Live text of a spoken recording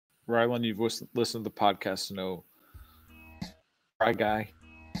Rylan, you've listened to the podcast to know Fry Guy.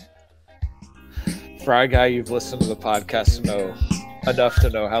 Fry Guy, you've listened to the podcast to know enough to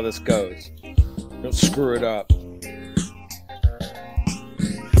know how this goes. Don't screw it up.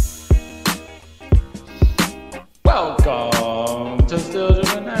 Welcome to Still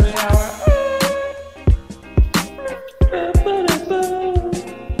Doing Happy Hour.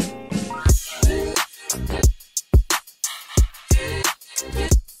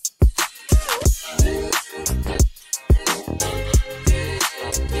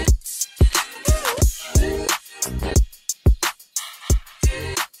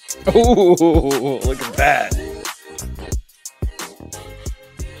 Ooh, look at that.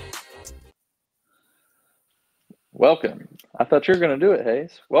 Welcome. I thought you were going to do it,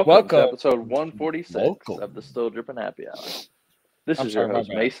 Hayes. Welcome to episode 146 of the Still Dripping Happy Hour. This is your host,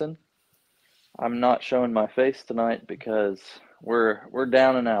 Mason. I'm not showing my face tonight because we're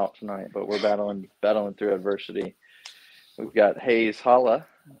down and out tonight, but we're battling through adversity. We've got Hayes Holla.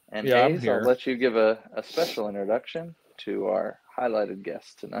 And Hayes, I'll let you give a special introduction to our highlighted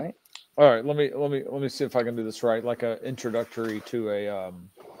guest tonight. All right, let me see if I can do this right. Like a introductory to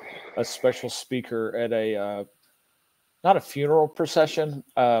a special speaker at a not a funeral procession,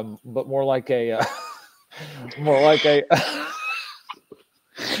 but more like a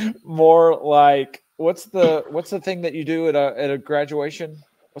what's the thing that you do at a graduation?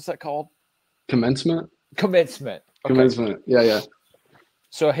 What's that called? Commencement. Okay. Commencement. Yeah.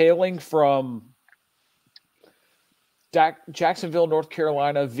 So hailing from Jacksonville, North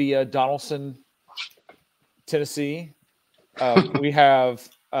Carolina, via Donaldson, Tennessee, we have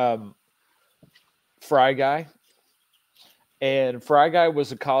Fry Guy. And Fry Guy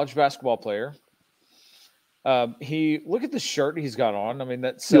was a college basketball player. Look at the shirt he's got on. I mean,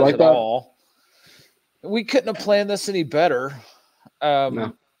 that says it all. We couldn't have planned this any better.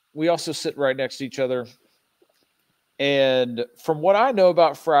 No. We also sit right next to each other. And from what I know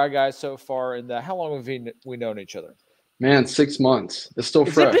about Fry Guy so far, how long have we known each other? Man, 6 months. It's still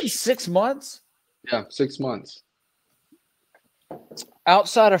fresh. Has it been 6 months? Yeah, 6 months.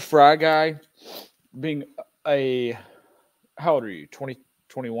 Outside of Fry Guy being how old are you? 20,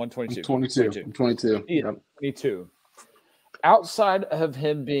 21, 22? 22. I'm 22. Yeah, yep. 22. Outside of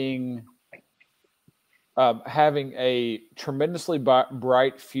him being having a tremendously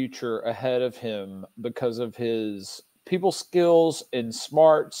bright future ahead of him because of his people skills and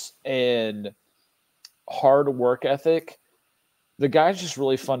smarts and hard work ethic, the guy's just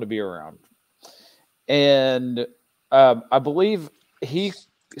really fun to be around. And I believe he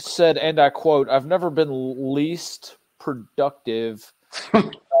said, and I quote, "I've never been least productive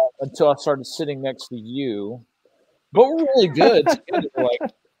until I started sitting next to you, but we're really good." I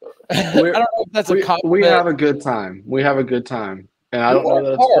don't know if that's a compliment. We have a good time. And I don't know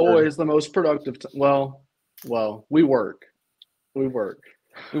that it's always the most productive. Well, we work. We work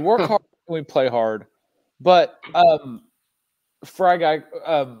hard and we play hard. But Fry Guy,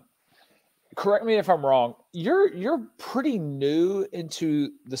 correct me if I'm wrong. You're pretty new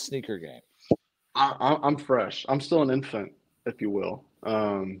into the sneaker game. I'm fresh. I'm still an infant, if you will.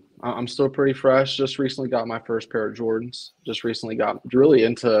 I'm still pretty fresh. Just recently got my first pair of Jordans. Just recently got really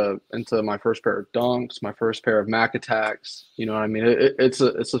into my first pair of Dunks, my first pair of Mac Attacks. You know what I mean? It's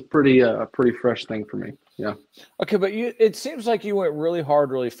a pretty fresh thing for me. Yeah. Okay, but it seems like you went really hard,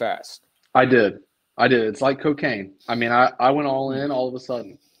 really fast. I did. It's like cocaine. I mean, I went all in all of a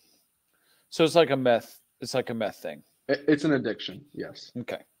sudden. So it's like a meth. It's like a meth thing. It's an addiction. Yes.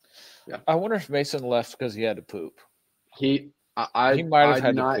 Okay. Yeah. I wonder if Mason left because he had to poop. I do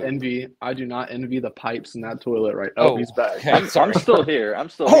not envy the pipes in that toilet, right? Oh, he's back. Okay. I'm still here. I'm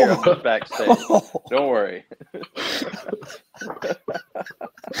just backstage. Don't worry.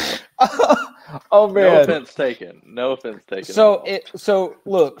 Oh man. No offense taken. So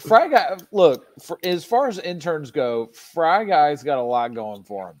look, Fry Guy. As far as interns go, Fry Guy's got a lot going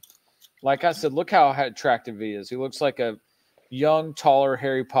for him. Like I said, look how attractive he is. He looks like a young, taller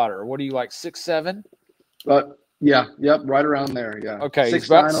Harry Potter. What are you, like 6'7"? Yeah, yep, right around there. Yeah. Okay,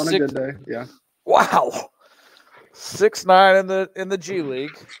 6'9" on a good day. Yeah. Wow. 6'9" in the G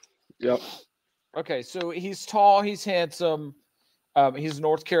League. Yep. Okay, so he's tall, he's handsome. He's a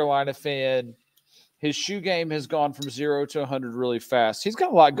North Carolina fan. His shoe game has gone from 0 to 100 really fast. He's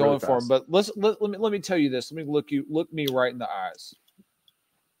got a lot going for him. But let me tell you this. Let me look me right in the eyes.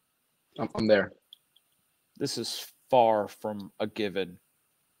 I'm there. This is far from a given.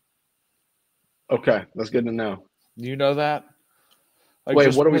 Okay, that's good to know. Do you know that?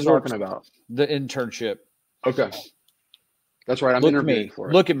 Wait, what are we talking about? The internship. Okay. That's right. I'm interviewing for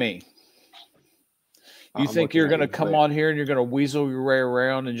it. Look at me. You think you're going to come on here and you're going to weasel your way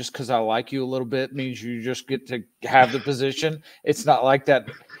around, and just because I like you a little bit means you just get to have the position? It's not like that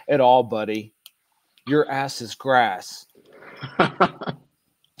at all, buddy. Your ass is grass.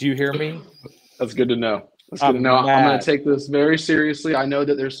 Do you hear me? That's good to know. That's good to know. I'm going to take this very seriously. I know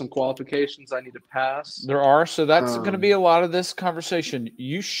that there's some qualifications I need to pass. There are. So that's going to be a lot of this conversation.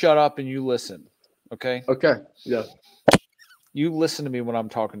 You shut up and you listen. Okay? Okay. Yeah. You listen to me when I'm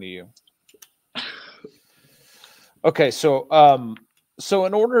talking to you. Okay. So, so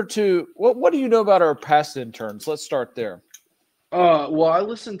in order to, what do you know about our past interns? Let's start there. Well, I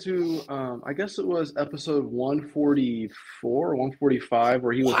listened to, I guess it was episode 144 or 145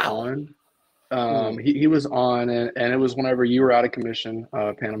 where he was on. He was on, and it was whenever you were out of commission,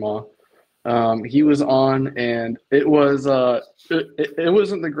 Panama. He was on, and it was it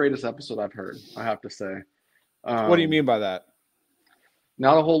wasn't the greatest episode I've heard, I have to say. What do you mean by that?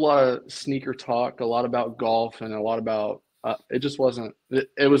 Not a whole lot of sneaker talk, a lot about golf, and a lot about it just wasn't.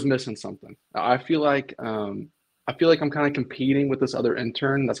 It was missing something. I feel like I'm kind of competing with this other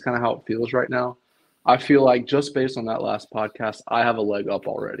intern. That's kind of how it feels right now. I feel like just based on that last podcast, I have a leg up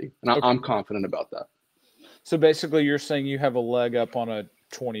already, and I'm confident about that. So basically, you're saying you have a leg up on a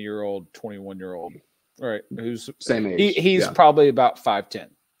 20-year-old, 21-year-old, right? Who's same age. He's probably about 5'10",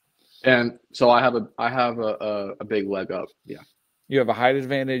 and so I have a big leg up. Yeah, you have a height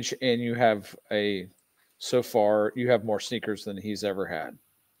advantage, and you have so far you have more sneakers than he's ever had.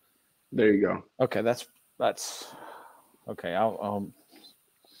 There you go. Okay, that's okay. I'll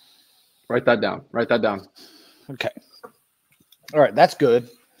write that down. Okay. All right, that's good.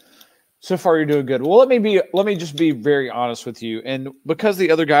 So far, you're doing good. Well, let me just be very honest with you, and because the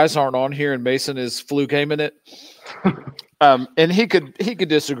other guys aren't on here, and Mason is flu gaming it, and he could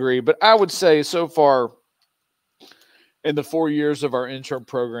disagree, but I would say so far in the 4 years of our intern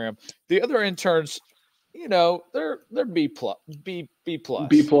program, the other interns, they're B plus. B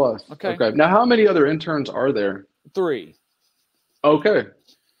plus. Okay. Now, how many other interns are there? 3. Okay.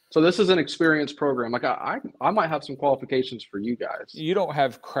 So this is an experienced program. Like I might have some qualifications for you guys. You don't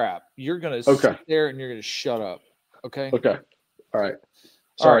have crap. You're gonna sit there and you're gonna shut up. Okay. Okay. All right.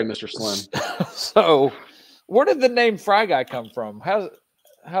 Sorry, Mr. Slim. So, where did the name Fry Guy come from? How?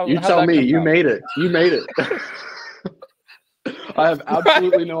 You tell me. You made it. I have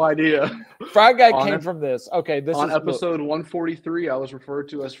absolutely no idea. Fry Guy came from this. Okay. This on episode 143. I was referred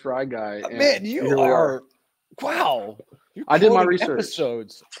to as Fry Guy. Man, you are. Wow. I did my research.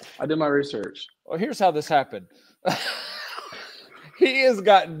 Episodes. I did my research. Well, here's how this happened. He has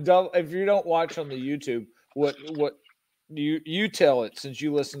gotten dumb. If you don't watch on the YouTube, what you tell it since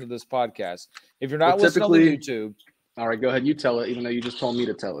you listen to this podcast. If you're not listening on the YouTube, all right, go ahead. You tell it, even though you just told me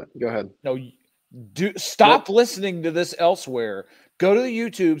to tell it. Go ahead. No, stop listening to this elsewhere. Go to the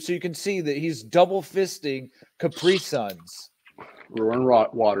YouTube so you can see that he's double fisting Capri Suns. Roaring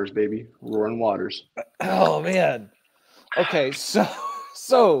waters, baby. Roaring waters. Oh man. Okay,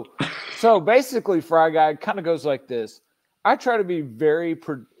 so basically, Fry Guy kind of goes like this. I try to be very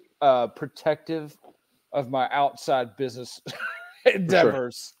protective of my outside business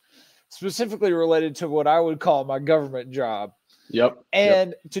endeavors, specifically related to what I would call my government job. Yep.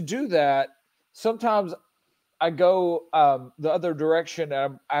 And to do that, sometimes I go the other direction.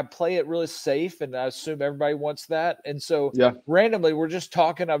 And I play it really safe, and I assume everybody wants that. And so randomly, we're just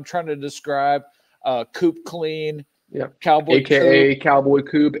talking. I'm trying to describe Coop Clean. Yeah, Cowboy AKA Coop. Cowboy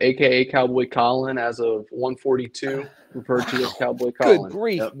Coop, AKA Cowboy Colin, as of 142, referred to as Cowboy Colin. Good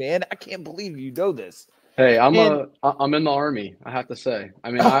grief, man! I can't believe you know this. Hey, I'm in the Army. I have to say.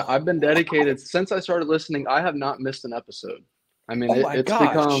 I mean, I've been dedicated since I started listening. I have not missed an episode. I mean,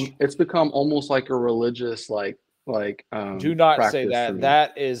 it's become almost like a religious do not say that.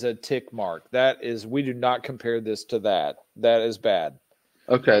 That is a tick mark. We do not compare this to that. That is bad.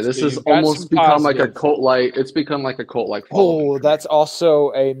 Okay, this has almost become like a cult-like. It's become like a cult-like. Oh, that's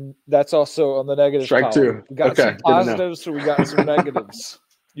also on the negative. Strike two. We got some positives, so we got some negatives.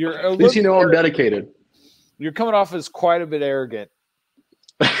 At least you know I'm dedicated. You're coming off as quite a bit arrogant.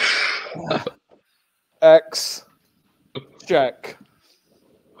 X. Check.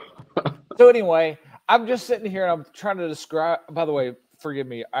 So anyway, I'm just sitting here and I'm trying to describe. By the way, forgive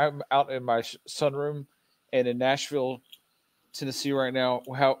me. I'm out in my sunroom and in Nashville, Tennessee right now.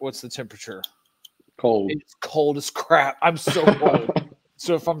 What's the temperature? Cold. It's cold as crap. I'm so cold.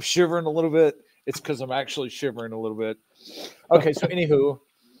 So if I'm shivering a little bit, it's because I'm actually shivering a little bit. Okay, so anywho,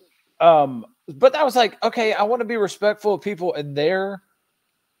 but I was like, okay, I want to be respectful of people and their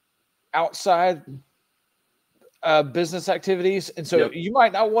outside business activities, and so you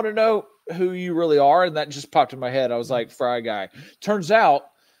might not want to know who you really are, and that just popped in my head. I was like, Fry Guy. Turns out,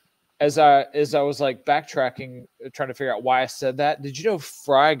 as I was like backtracking, trying to figure out why I said that, did you know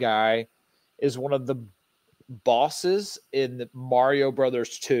Fry Guy is one of the bosses in Mario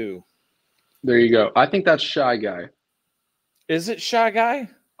Brothers 2? There you go. I think that's Shy Guy. Is it Shy Guy?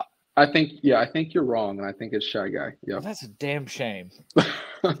 I think you're wrong, and I think it's Shy Guy. Yeah. Well, that's a damn shame.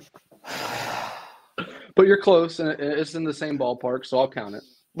 But you're close, and it's in the same ballpark, so I'll count it.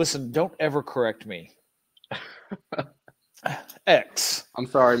 Listen, don't ever correct me. X. I'm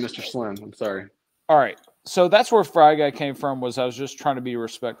sorry, Mr. Slim. I'm sorry. All right. So that's where Fry Guy came from. Was I was just trying to be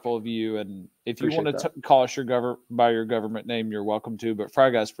respectful of you, and if you want to call us by your government name, you're welcome to. But Fry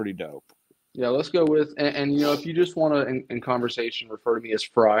Guy's pretty dope. Yeah, let's go with and you know, if you just want to in conversation refer to me as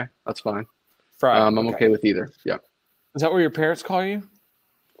Fry, that's fine. Fry. I'm okay with either. Yeah. Is that what your parents call you?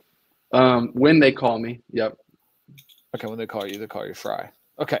 When they call me, yep. Okay, when they call you Fry.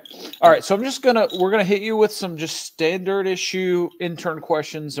 Okay. All right. So we're gonna hit you with some just standard issue intern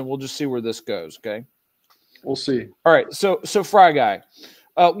questions, and we'll just see where this goes. Okay. We'll see. All right. So Fry Guy,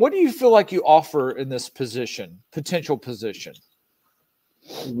 what do you feel like you offer in this potential position?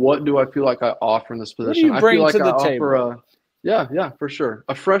 What do I feel like I offer in this position? What do you bring to the table? Yeah, for sure.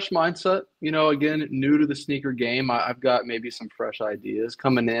 A fresh mindset. You know, again, new to the sneaker game. I've got maybe some fresh ideas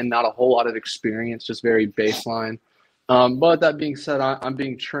coming in. Not a whole lot of experience, just very baseline. But that being said, I'm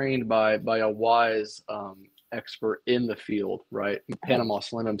being trained by a wise expert in the field, right? Panama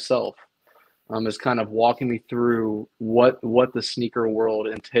Slim himself is kind of walking me through what the sneaker world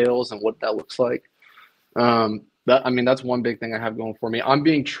entails and what that looks like. That's one big thing I have going for me. I'm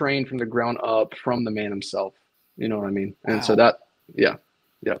being trained from the ground up from the man himself. You know what I mean? And so that, yeah,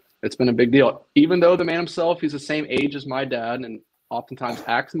 it's been a big deal. Even though the man himself, he's the same age as my dad and oftentimes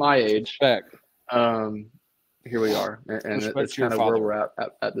acts my age. Respect. Here we are, and it's kind of where we're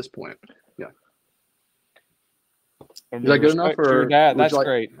at this point. Yeah. Is that good enough? Or that's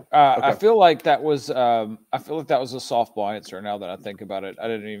great. Okay. I feel like that was a softball answer. Now that I think about it, I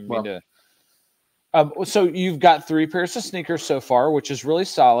didn't even mean to. So you've got 3 pairs of sneakers so far, which is really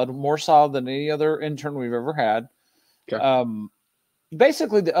solid, more solid than any other intern we've ever had. Okay.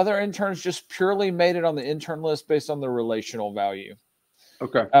 Basically, the other interns just purely made it on the intern list based on their relational value.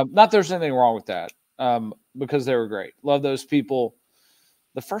 Okay. Not there's anything wrong with that, because they were great. Love those people.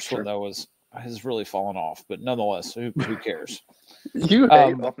 The first one, though, has really fallen off, but nonetheless, who cares? You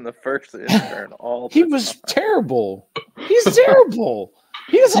hate on the first intern all the He was terrible. He's terrible.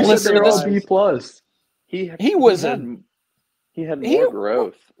 He doesn't listen to this. B plus. He had more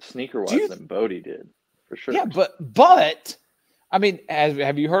growth sneaker-wise than Bodie did, for sure. Yeah, but I mean,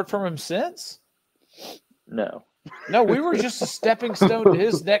 have you heard from him since? No. No, we were just a stepping stone to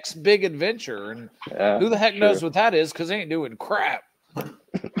his next big adventure, and who the heck knows what that is? Because he ain't doing crap.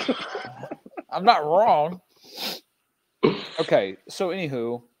 I'm not wrong. Okay, so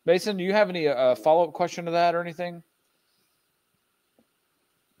anywho, Mason, do you have any follow-up question to that or anything?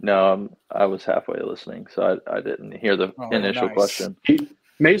 No, I was halfway listening, so I didn't hear the initial question.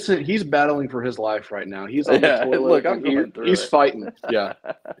 Mason, he's battling for his life right now. He's on the toilet. Look, I'm going through He's fighting. Yeah,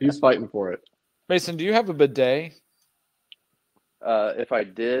 he's fighting for it. Mason, do you have a bidet? If I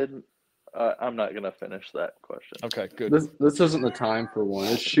did, I'm not going to finish that question. Okay, good. This isn't the time for one.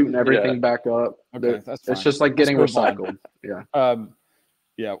 It's shooting everything back up. Okay, that's fine. It's just like getting recycled. Yeah.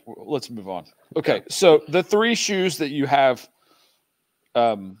 Yeah, let's move on. Okay, so the 3 shoes that you have,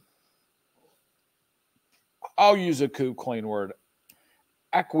 I'll use a clean word,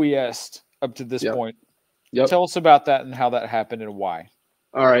 acquiesced up to this point. Yep. Tell us about that and how that happened and why.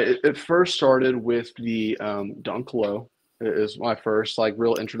 All right. It first started with the Dunk Low. It is my first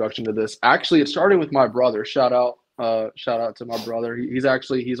real introduction to this. Actually, it started with my brother. Shout out to my brother.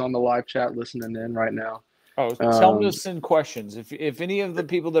 He's on the live chat listening in right now. Oh, tell him to send questions. If any of the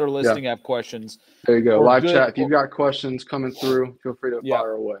people that are listening have questions. There you go. Live chat. If you've got questions coming through, feel free to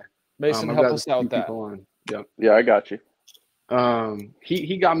fire away. Mason, help us out with that. Yeah, I got you.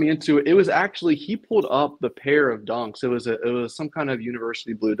 He got me into it. It was actually, he pulled up the pair of dunks. It was some kind of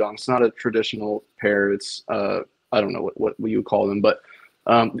university blue dunks, not a traditional pair. It's I don't know what you would call them, but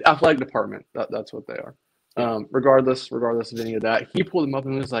athletic department. That's what they are. Regardless of any of that, he pulled them up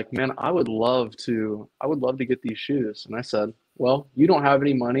and was like, "Man, I would love to get these shoes." And I said, "Well, you don't have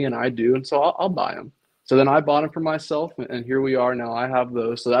any money, and I do, and so I'll buy them." So then I bought them for myself, and here we are now. I have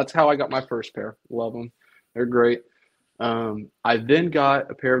those. So that's how I got my first pair. Love them. They're great. I then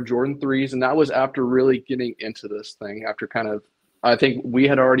got a pair of Jordan 3s, and that was after really getting into this thing. After I think we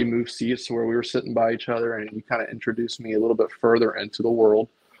had already moved seats to where we were sitting by each other, and you kind of introduced me a little bit further into the world.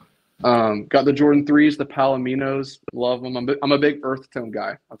 Got the Jordan 3s, the Palominos, love them. I'm a big earth tone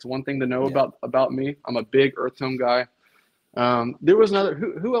guy. That's one thing to know about me. I'm a big earth tone guy. There was another.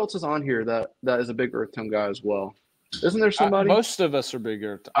 Who else is on here that is a big earth tone guy as well? Isn't there somebody? Most of us are big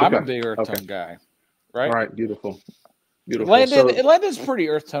earth. Okay. I'm a big earth tone guy, right? All right, beautiful. Landon's pretty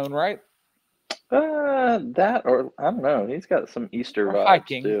earth tone, right? That or I don't know. He's got some Easter vibes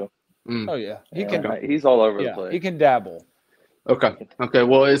hiking too. Oh yeah, he's all over the place. He can dabble. Okay.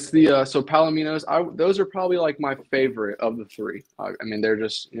 Well, it's the so Palominos. Those are probably like my favorite of the three. I mean, they're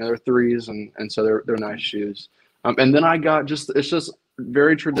just they're threes, and so they're nice shoes. And then I got it's just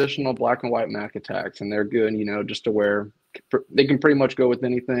very traditional black and white Mac Attacks, and they're good. Just to wear. They can pretty much go with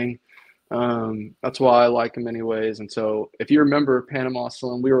anything. That's why I like them anyways. And so if you remember Panama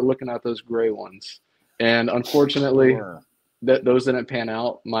Slim, we were looking at those gray ones, and unfortunately, those didn't pan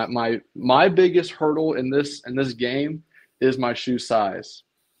out. My biggest hurdle in this game is my shoe size.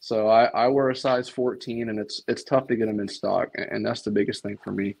 So I wear a size 14, and it's tough to get them in stock, and that's the biggest thing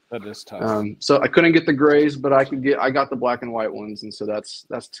for me. That is tough. So I couldn't get the grays, but I got the black and white ones, and so that's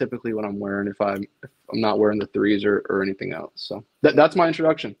typically what I'm wearing if I'm not wearing the threes or anything else. So that's my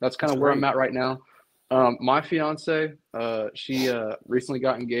introduction. That's kind of where I'm at right now. My fiance, she recently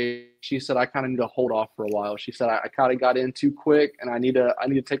got engaged. She said I kind of need to hold off for a while. She said I kind of got in too quick, and I need to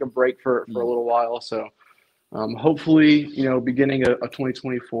take a break for a little while. So. Hopefully, beginning of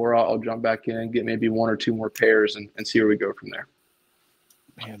 2024, I'll jump back in, get maybe one or two more pairs, and see where we go from there.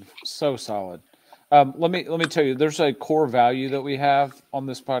 Man, so solid. Let me tell you, there's a core value that we have on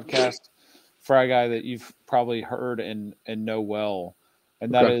this podcast, Fry Guy, that you've probably heard and know well,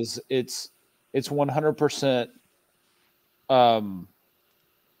 and that is it's 100%. I'm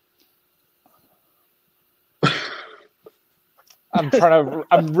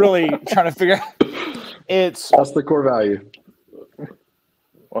really trying to figure out. That's the core value.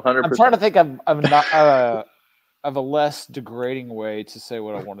 100%. I'm trying to think of a less degrading way to say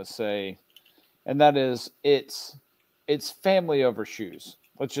what I want to say, and that is it's family over shoes.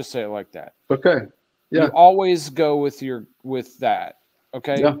 Let's just say it like that. Okay. Yeah. You always go with that.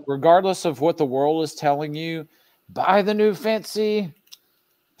 Okay. Yeah. Regardless of what the world is telling you, buy the new fancy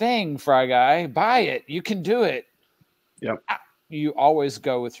thing, Fry Guy. Buy it. You can do it. Yep. You always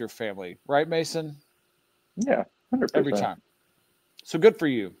go with your family, right, Mason? Yeah, 100%. Every time. So good for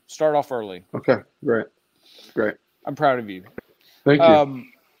you. Start off early. Okay, great. I'm proud of you. Thank you.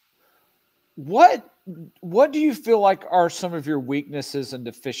 What do you feel like are some of your weaknesses and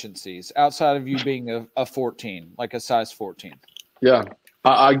deficiencies outside of you being a 14, like a size 14? Yeah.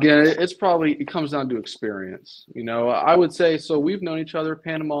 Again, it comes down to experience. I would say, so we've known each other,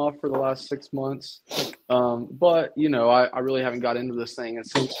 Panama, for the last 6 months. But, I really haven't got into this thing. And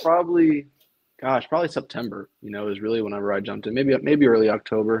since probably September, is really whenever I jumped in, maybe early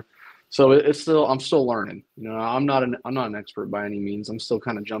October. So I'm still learning. I'm not an expert by any means. I'm still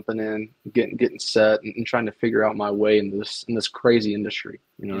kind of jumping in, getting set, and trying to figure out my way in this crazy industry.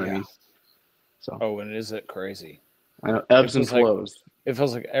 You know what I mean? So. And is it crazy? I know, ebbs and flows. It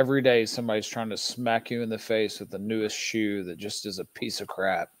feels like every day somebody's trying to smack you in the face with the newest shoe that just is a piece of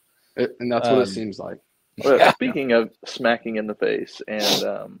crap. And that's what it seems like. Well, speaking of smacking in the face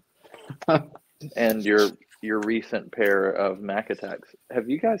and your recent pair of Mac Attacks, have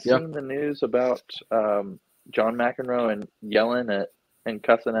you guys seen the news about John McEnroe and yelling at and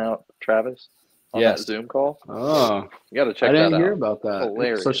cussing out Travis on that Zoom call? Oh, you got to check that out. I didn't hear about that.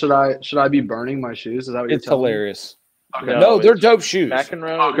 Hilarious. So should I be burning my shoes? Is that what you're telling hilarious. Me? Okay. No, they're dope shoes.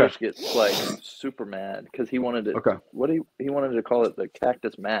 McEnroe just gets like super mad because he wanted to. Okay. He wanted to call it the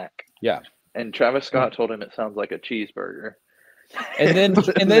Cactus Mac. Yeah. And Travis Scott told him it sounds like a cheeseburger. And then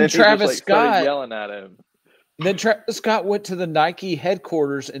Travis Scott yelling at him. And then Travis Scott went to the Nike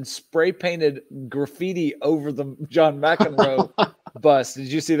headquarters and spray painted graffiti over the John McEnroe bus. Did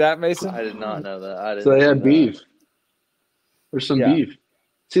you see that, Mason? I did not know that. So they had beef. There's some beef.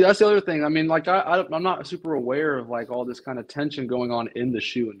 See, that's the other thing. I mean, like I'm not super aware of like all this kind of tension going on in the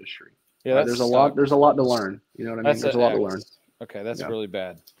shoe industry. Yeah, there's a lot to learn. You know what I mean? There's a lot to learn. Okay, that's really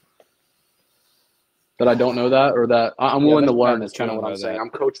bad. That I don't know that, or that I'm willing to learn is kind of what I'm saying. I'm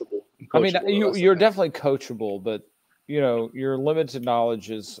coachable. I mean, you're definitely coachable, but your limited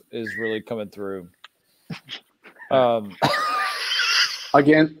knowledge is really coming through.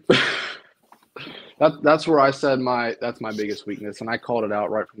 Again, that's where I said that's my biggest weakness, and I called it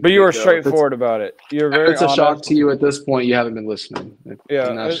out right from. But you were straightforward about it. You're very. It's a shock to you at this point. You haven't been listening. Yeah,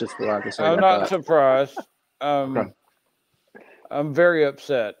 and that's just what I have to say. I'm not surprised. I'm very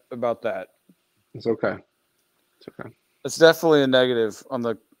upset about that. It's okay. It's definitely a negative on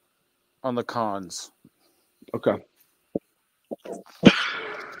the cons. Okay.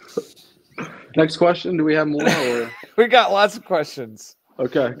 Next question. Do we have more? Or? We got lots of questions.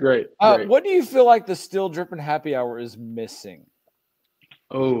 Okay, great. What do you feel like the Still Dripping Happy Hour is missing?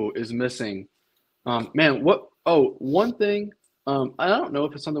 Oh, is missing. Man, what? Oh, one thing. I don't know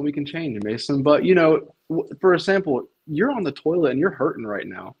if it's something we can change, Mason, but for example, you're on the toilet and you're hurting right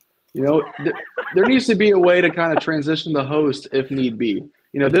now. There needs to be a way to kind of transition the host if need be.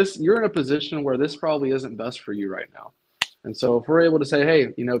 You're in a position where this probably isn't best for you right now. And so if we're able to say,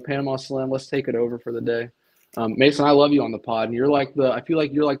 hey, Panama Slim, let's take it over for the day. Mason, I love you on the pod, and I feel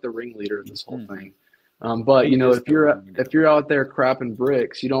like you're like the ringleader of this whole thing. But if you're out there crapping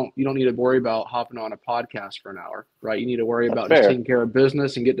bricks, you don't need to worry about hopping on a podcast for an hour, right? You need to worry about just taking care of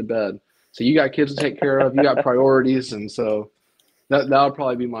business and get to bed. So you got kids to take care of, you got priorities, and so that would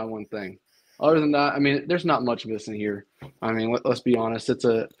probably be my one thing. Other than that, I mean, there's not much missing here. I mean, let's be honest. It's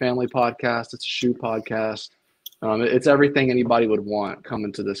a family podcast. It's a shoe podcast. It's everything anybody would want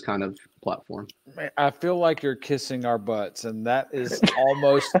coming to this kind of platform. I feel like you're kissing our butts, and that is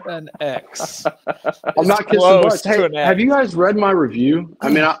almost an X. I'm not kissing butts. Hey, have you guys read my review? I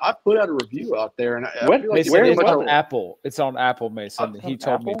mean, I put out a review out there, and I feel like Mason, it's on Apple. It's on Apple, Mason. He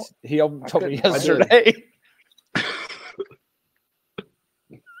told me. He told me yesterday.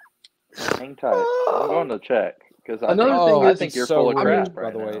 Hang tight. I'm going to check. Because I think you're full of crap, by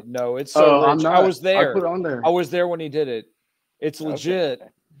the way. No, it's so rich. I was there. I put it on there. I was there when he did it. It's legit.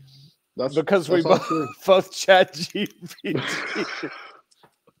 Okay. That's we both chat GPT.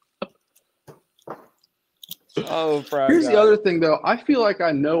 Here's the other thing, though. I feel like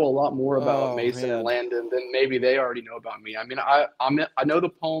I know a lot more about Mason and Landon than maybe they already know about me. I mean, I know the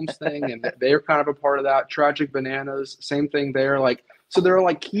poems thing, and they're kind of a part of that. Tragic Bananas, same thing there. So there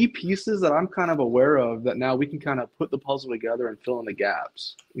are key pieces that I'm kind of aware of that now we can kind of put the puzzle together and fill in the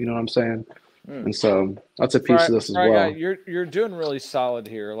gaps. You know what I'm saying? And so that's a piece of this as well. You're doing really solid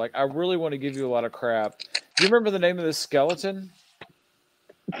here. I really want to give you a lot of crap. Do you remember the name of this skeleton?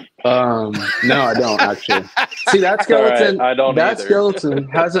 No, I don't actually. See, that skeleton. Right, I don't. That skeleton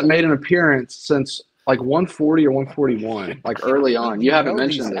hasn't made an appearance since 140 or 141, early on. You haven't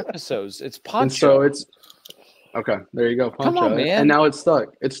mentioned it. Episodes. It's Poncho. And so it's okay. There you go, Poncho. Come on, man. And now it's stuck.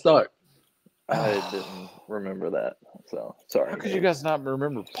 It's stuck. I didn't remember that. So sorry. How could you guys not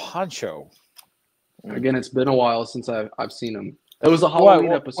remember Poncho? Again, it's been a while since I've seen him. It was a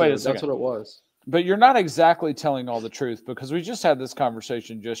Halloween episode. That's what it was. But you're not exactly telling all the truth, because we just had this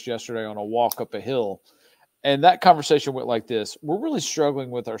conversation just yesterday on a walk up a hill. And that conversation went like this. We're really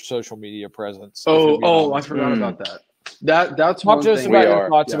struggling with our social media presence. I forgot about that. That's Talk one to us thing. about your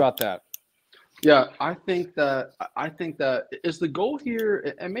thoughts about that. Yeah, I think that is the goal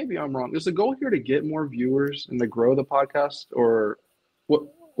here, and maybe I'm wrong. Is the goal here to get more viewers and to grow the podcast, or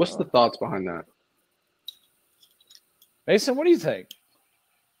what's the thoughts behind that? Mason, what do you think?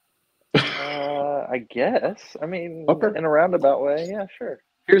 I guess. I mean, in a roundabout way, yeah, sure.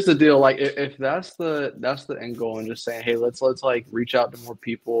 Here's the deal: if that's the end goal, and just saying, hey, let's reach out to more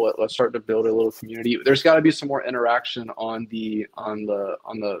people. Let's start to build a little community. There's got to be some more interaction on the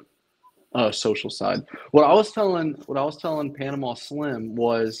social side. What I was telling Panama Slim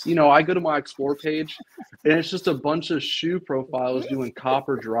was, I go to my Explore page, and it's just a bunch of shoe profiles doing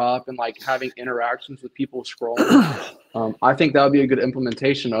copper drop and having interactions with people scrolling. I think that would be a good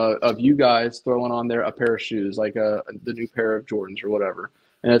implementation of you guys throwing on there a pair of shoes, the new pair of Jordans or whatever.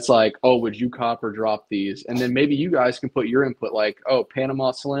 And it's would you copper drop these? And then maybe you guys can put your input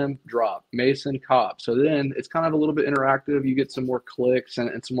Panama Slim, drop, Mason, cop. So then it's kind of a little bit interactive. You get some more clicks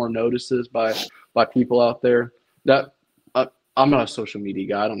and some more notices by people out there. That I'm not a social media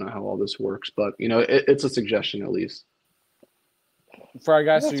guy. I don't know how all this works, but it's a suggestion at least. Fry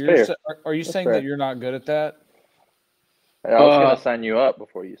guys, so are you saying that you're not good at that? I was going to sign you up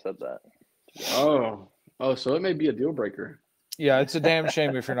before you said that. Oh, so it may be a deal breaker. Yeah, it's a damn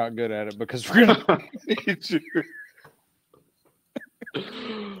shame if you're not good at it, because we're gonna need you.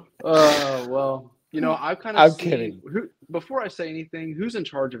 Well, I've kind of. I'm kidding. Before I say anything, who's in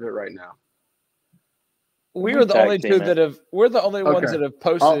charge of it right now? We are the only two that have. We're the only ones that have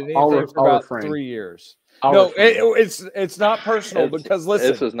posted anything for about 3 years. It's not personal because listen,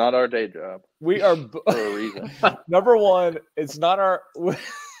 this is not our day job. We are for a reason. Number one, it's not our.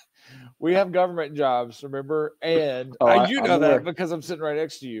 We have government jobs, remember? And you know that because I'm sitting right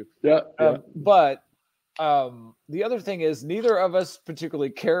next to you. Yeah. But the other thing is, neither of us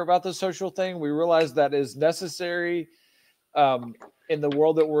particularly care about the social thing. We realize that is necessary in the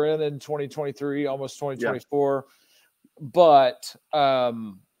world that we're in 2023, almost 2024. Yeah. But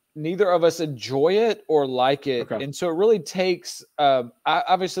neither of us enjoy it or like it. Okay. And so it really takes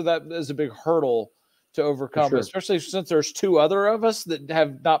obviously that is a big hurdle to overcome, especially since there's two other of us that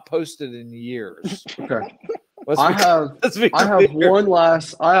have not posted in years. Okay. I have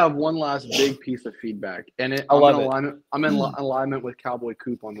one last big piece of feedback, and I'm in alignment with Cowboy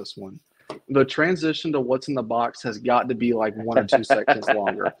Coop on this one. The transition to what's in the box has got to be like 1 or 2 seconds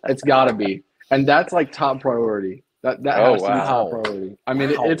longer. It's got to be, and that's like top priority. That has to be top priority. I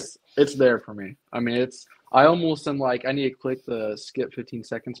mean, it's there for me. I mean, I almost am like I need to click the skip 15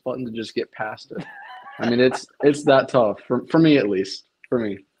 seconds button to just get past it. I mean, it's that tough for me, at least for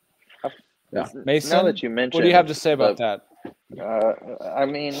me. Yeah, Mason, now that you mentioned, what do you have to say about that? I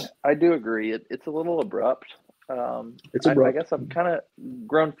mean, I do agree. It's a little abrupt. It's abrupt. I guess I've kind of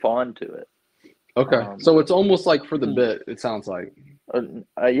grown fond to it. Okay, so it's almost like for the bit. It sounds like.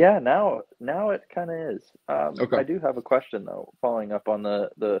 Yeah, now it kind of is. Okay. I do have a question though, following up on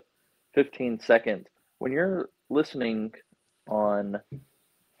the 15 seconds. When you're listening on.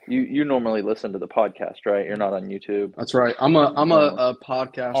 You normally listen to the podcast, right? You're not on YouTube. That's right. I'm a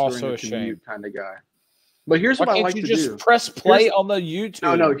podcast also during the commute kind of guy. But here's what I like to do. Just press play on the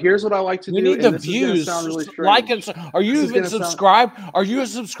YouTube. No. Here's what I like to do. We need the views. Really like and are you even subscribed? Are you a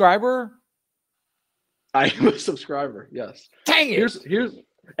subscriber? I am a subscriber. Yes. Dang it. Here's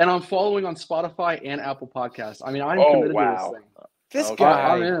and I'm following on Spotify and Apple Podcasts. I mean, I'm committed to this thing. This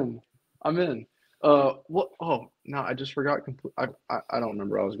guy. I'm in. What? Oh no, I just forgot. I don't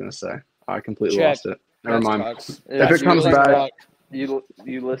remember what I was gonna say. I completely lost it. Never mind. If it comes back, you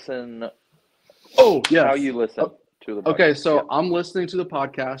listen. Oh yeah. How you listen to the podcast. Okay, so I'm listening to the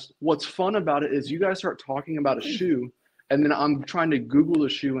podcast. What's fun about it is you guys start talking about a shoe, and then I'm trying to Google the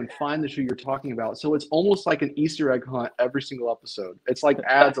shoe and find the shoe you're talking about. So it's almost like an Easter egg hunt every single episode. It's like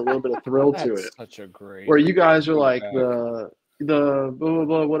adds a little bit of thrill to it. Such a great. Where you guys are like the blah, blah,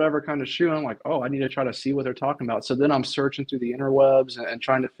 blah, whatever kind of shoe. And I'm like, oh, I need to try to see what they're talking about. So then I'm searching through the interwebs and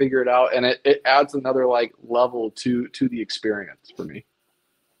trying to figure it out. And it adds another like level to the experience for me.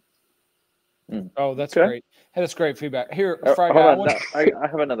 Oh, that's great. Hey, that's great feedback. Here, Fry I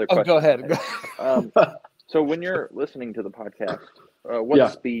have another question. Go ahead. So when you're listening to the podcast,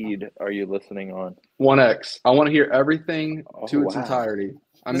 what speed are you listening on? 1x. I want to hear everything to its entirety.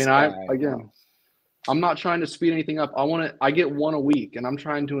 I mean, I'm not trying to speed anything up. I get one a week, and I'm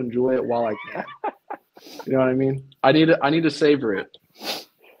trying to enjoy it while I can. You know what I mean? I need to savor it.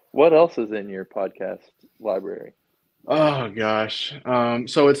 What else is in your podcast library? Oh gosh.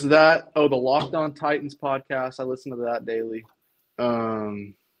 So it's that. Oh, the Locked On Titans podcast. I listen to that daily.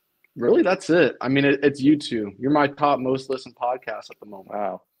 Really, that's it. I mean, it's you two. You're my top most listened podcast at the moment.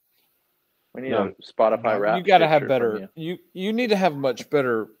 Wow. We need a Spotify rap. You got to have better. You need to have much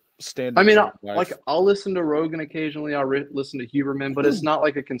better standards. I mean, I'll listen to Rogan occasionally. I'll listen to Huberman, but it's not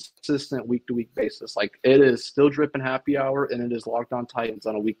like a consistent week-to-week basis. Like it is still Drippin' Happy Hour, and it is Locked On Titans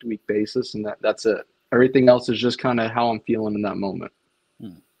on a week-to-week basis, and that's it. Everything else is just kind of how I'm feeling in that moment.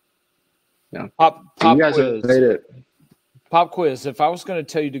 Yeah. Pop you guys quiz. Have made it. Pop quiz. If I was going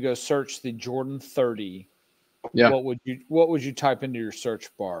to tell you to go search the Jordan 30, what would you type into your search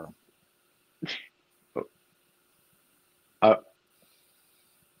bar?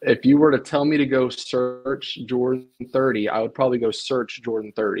 If you were to tell me to go search Jordan 30, I would probably go search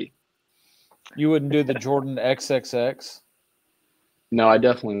Jordan 30. You wouldn't do the Jordan XXX? No, I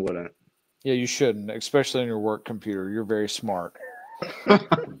definitely wouldn't. Yeah, you shouldn't, especially on your work computer. You're very smart.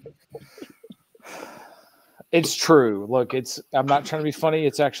 It's true. Look, I'm not trying to be funny.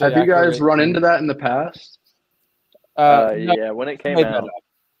 It's actually. Have you guys run into that in the past? No. Yeah, when it came out.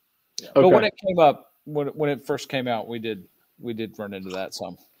 But when it came up, when it first came out, we did run into that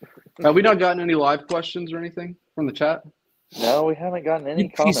some. Have we not gotten any live questions or anything from the chat? No, we haven't gotten any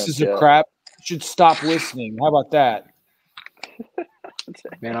comments pieces of crap. You should stop listening. How about that?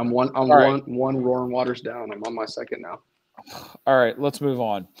 Man, I'm one roaring waters down. I'm on my second now. All right, let's move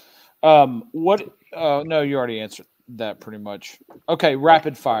on. No, you already answered that pretty much. Okay,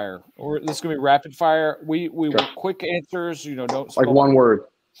 rapid fire. This is gonna be rapid fire. We were quick answers. Don't like one word.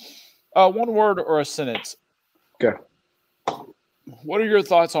 One word or a sentence. Okay. What are your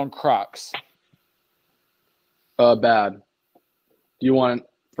thoughts on Crocs? Bad. Do you want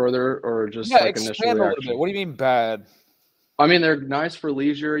further or just like initial expand reaction? A little bit. What do you mean bad? I mean, they're nice for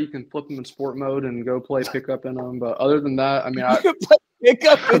leisure. You can flip them in sport mode and go play pickup in them. But other than that, I mean, you can play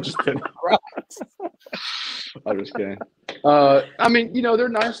pickup. I'm just kidding. I'm just kidding. I mean, they're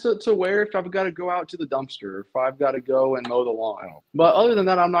nice to wear if I've got to go out to the dumpster, if I've got to go and mow the lawn. But other than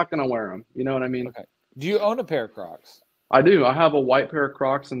that, I'm not going to wear them. You know what I mean? Okay. Do you own a pair of Crocs? I do. I have a white pair of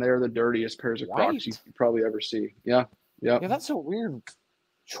Crocs, and they are the dirtiest pairs of Crocs you probably ever see. Yeah. Yeah, that's a weird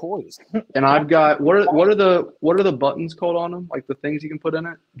choice. And I've got what are the buttons called on them? Like the things you can put in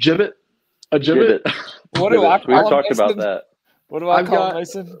it? Gibbet. A gibbet. What do I call We've talked about that. What do I call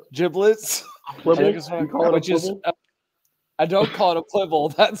Mason? Giblets. I don't call it a plibble.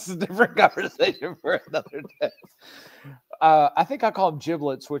 That's a different conversation for another day. I think I call them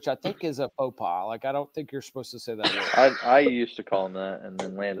giblets, which I think is a faux pas. Like, I don't think you're supposed to say that word. I used to call them that, and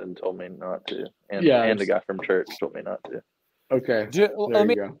then Landon told me not to. And the guy from church told me not to. Okay. Let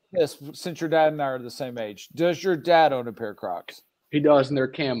me ask this, since your dad and I are the same age. Does your dad own a pair of Crocs? He does, and they're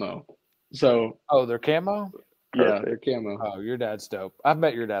camo. So. Oh, they're camo? Yeah, they're camo. Oh, your dad's dope. I've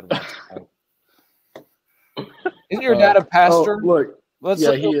met your dad once. Isn't your dad a pastor? Look. He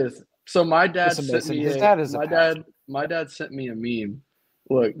is. So my dad sent me my dad sent me a meme.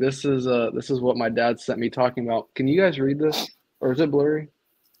 Look, this is what my dad sent me talking about. Can you guys read this? Or is it blurry?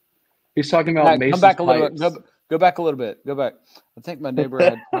 He's talking about Mason's come back a little bit. Go back a little bit. Go back. I think my neighbor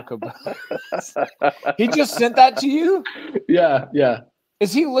had Taco Bell. He just sent that to you? Yeah.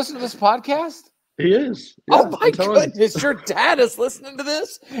 Is he listening to this podcast? He is. Yeah, oh my goodness, your dad is listening to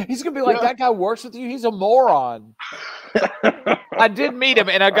this? He's going to be like, that guy works with you? He's a moron. I did meet him,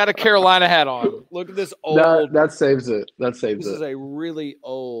 and I got a Carolina hat on. Look at this old. That saves it. This is a really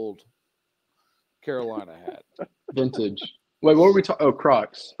old Carolina hat. Vintage. Wait, what were we talking? Oh,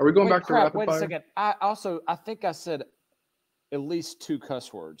 Crocs. Are we going back to rapid fire? Wait a second. I think I said at least 2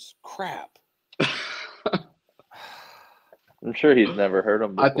 cuss words. Crap. I'm sure he's never heard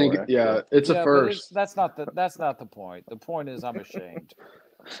them before. I think, it's a first. That's not the point. The point is I'm ashamed.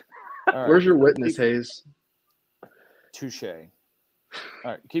 All right. Where's your witness, Hayes? Touche.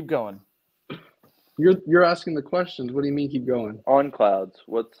 All right, keep going. You're asking the questions. What do you mean keep going? On clouds.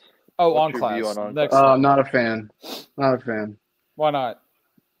 What's on your clouds. view on Next clouds? Not a fan. Not a fan. Why not?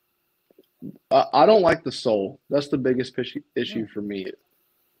 I don't like the sole. That's the biggest issue for me.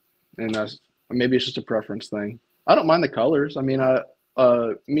 And maybe it's just a preference thing. I don't mind the colors. I mean,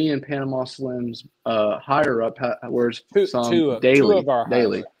 me and Panama Slim's higher up wears some daily. Two of our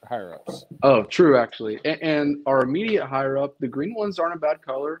higher ups. Oh, true, actually. And our immediate higher up, the green ones aren't a bad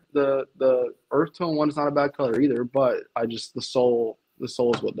color. The earth tone one is not a bad color either. But the sole is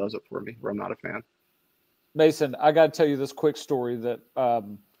what does it for me. Where I'm not a fan. Mason, I got to tell you this quick story that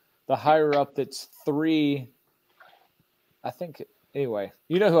the higher up that's 3. I think. Anyway,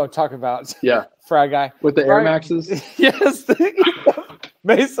 you know who I'm talking about. Yeah. Fry guy. With the Air Maxes? Yes.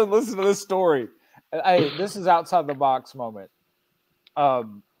 Mason, listen to this story. Hey, this is outside the box moment.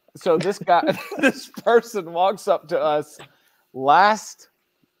 So this this person walks up to us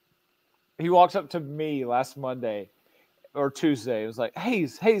he walks up to me last Monday or Tuesday. It was like,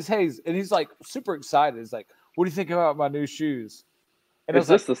 Hayes. And he's like super excited. He's like, what do you think about my new shoes? And is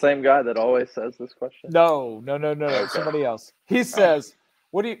this the same guy that always says this question? No. Okay. Somebody else. He says,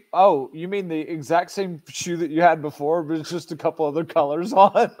 you mean the exact same shoe that you had before, but it's just a couple other colors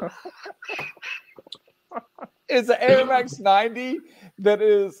on? It's an Air Max 90 that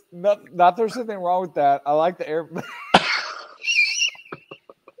is not there's something wrong with that. I like the Air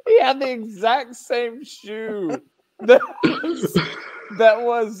He had the exact same shoe that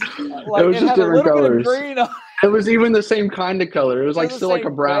was like it had a little bit of green on. It was even the same kind of color. It was still like a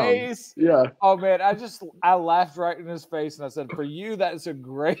brown. Face. Yeah. Oh man, I laughed right in his face and I said, "For you, that is a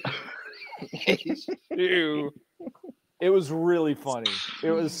great shoe." It was really funny.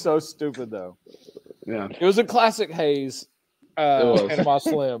 It was so stupid though. Yeah. It was a classic Hayes. Panama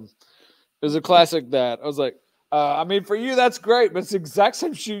Slim. It was a classic that. I was like, I mean, for you, that's great, but it's the exact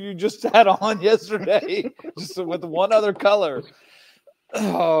same shoe you just had on yesterday, just with one other color.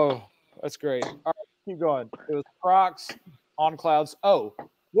 Oh, that's great. All right, keep going. It was Crocs on clouds. Oh,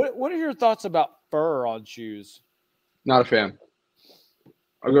 what are your thoughts about fur on shoes? Not a fan.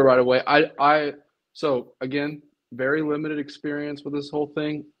 I'll go right away. So again, very limited experience with this whole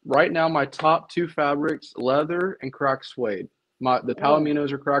thing. Right now, my top 2 fabrics, leather and Croc suede. The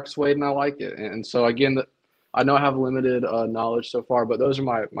Palominos are Croc suede, and I like it. And so again, I know I have limited knowledge so far, but those are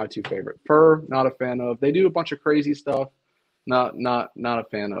my 2 favorite. Fur, not a fan of. They do a bunch of crazy stuff. Not a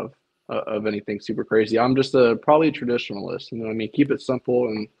fan of anything super crazy. I'm just probably a traditionalist. You know what I mean? Keep it simple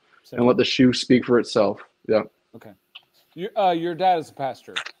and let the shoe speak for itself. Yeah. Okay. Your dad is a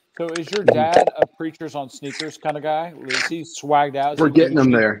pastor. So is your dad a preachers on sneakers kind of guy? Is he swagged out? We're getting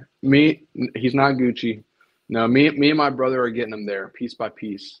him there. He's not Gucci. No, me and my brother are getting him there piece by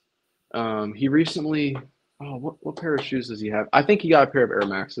piece. He recently, what pair of shoes does he have? I think he got a pair of Air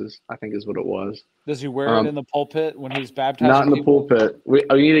Maxes, I think is what it was. Does he wear it in the pulpit when he's baptized? Not in the pulpit. We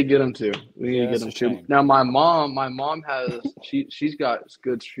need to get him to. We need to get him to. Now my mom has she's got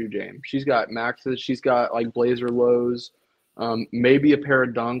good shoe game. She's got Maxes. She's got like Blazer lows. Maybe a pair of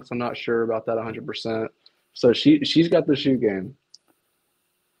Dunks. I'm not sure about that 100%. So she's got the shoe game.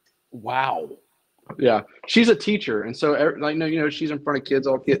 Wow. Yeah, she's a teacher, and so she's in front of kids,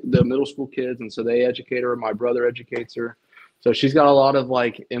 the middle school kids, and so they educate her. My brother educates her, so she's got a lot of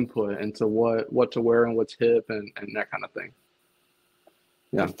like input into what to wear and what's hip and that kind of thing.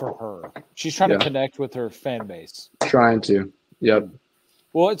 Yeah, good for her. She's trying to connect with her fan base. Trying to. Yep.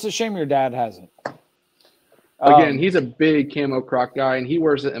 Well, it's a shame your dad hasn't. Again, he's a big camo croc guy, and he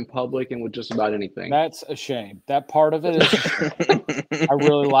wears it in public and with just about anything. That's a shame. That part of it is a shame. I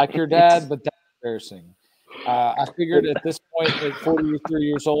really like your dad, but that's embarrassing. I figured at this point, at 43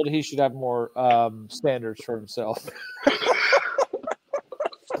 years old, he should have more standards for himself.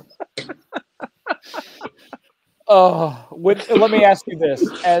 Let me ask you this: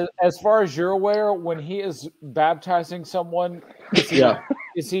 as far as you're aware, when he is baptizing someone,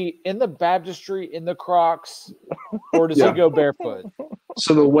 is he in the baptistry in the Crocs, or does he go barefoot?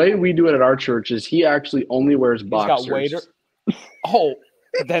 So the way we do it at our church is he actually only wears boxers. He's got waiter. Oh,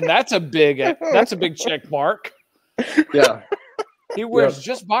 then that's a big check mark. Yeah. He wears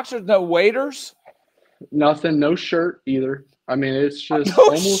just boxers, no waders. Nothing, no shirt either. I mean, it's just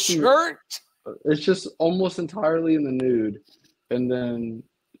no shirt. It's just almost entirely in the nude, and then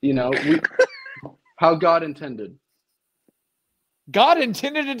how God intended. God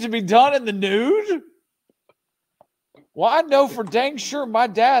intended it to be done in the nude? Well, I know for dang sure my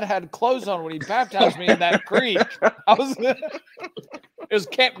dad had clothes on when he baptized me in that creek. It was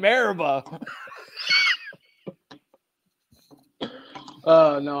Camp Maribah.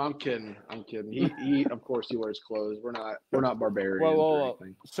 No, I'm kidding. He of course he wears clothes. We're not barbarians or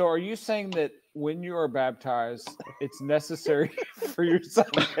anything. So are you saying that when you are baptized, it's necessary for your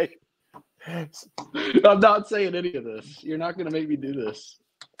salvation? I'm not saying any of this. You're not going to make me do this.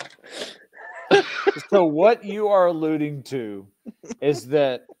 So what you are alluding to is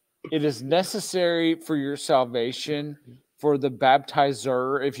that it is necessary for your salvation for the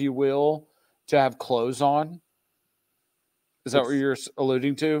baptizer, if you will, to have clothes on? Is that what you're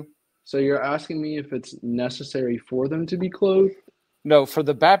alluding to? So you're asking me if it's necessary for them to be clothed? No, for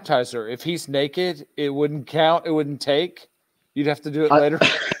the baptizer. If he's naked, it wouldn't count. It wouldn't take. You'd have to do it later.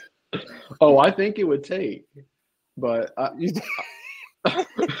 Oh, I think it would take, but I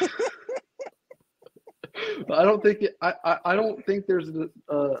don't think it. I don't think there's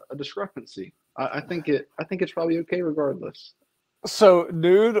a discrepancy. I think it's probably okay regardless. So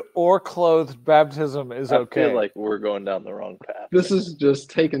nude or clothed baptism is okay. I feel like we're going down the wrong path. This is just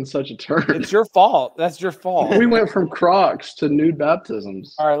taking such a turn. It's your fault. That's your fault. We went from Crocs to nude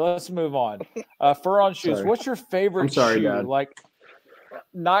baptisms. All right, let's move on. Fur on shoes. Sorry. What's your favorite shoe? Dad. Like,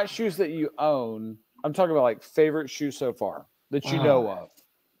 not shoes that you own. I'm talking about like favorite shoe so far that you know of.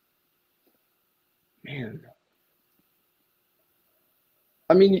 Man.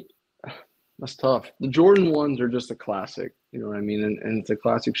 I mean, that's tough. The Jordan ones are just a classic. You know what I mean? And it's a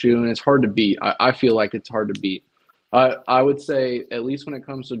classic shoe, and it's hard to beat. I feel like it's hard to beat. I would say, at least when it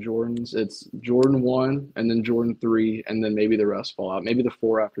comes to Jordans, it's Jordan 1 and then Jordan 3, and then maybe the rest fall out. Maybe the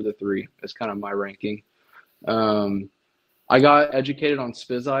 4 after the 3 is kind of my ranking. I got educated on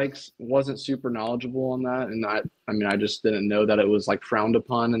Spizikes, wasn't super knowledgeable on that. And I just didn't know that it was like frowned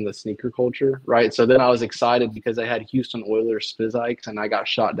upon in the sneaker culture, right? So then I was excited because I had Houston Oilers Spizikes, and I got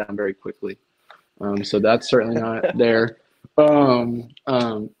shot down very quickly. So that's certainly not there. I'm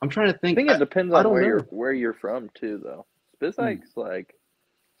trying to think. I think it depends on where you're from too, though. Spizikes, like,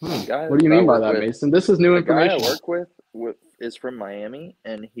 guys. What do you mean by that, Mason? This is new information. The guy I work with is from Miami,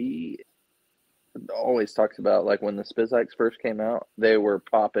 and he always talks about like when the Spizikes first came out, they were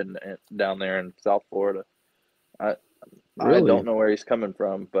popping down there in South Florida. I don't know where he's coming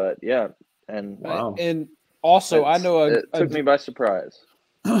from, but yeah, and wow. And also, I know it took me by surprise.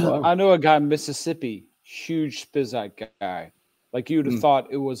 Wow. I know a guy in Mississippi, huge Spizike guy. Like you would have thought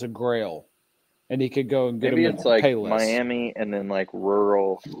it was a grail, and he could go and get maybe him it's like Payless. Miami and then like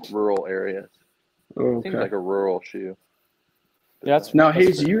rural areas. Okay. Seems like a rural shoe. Yeah, now,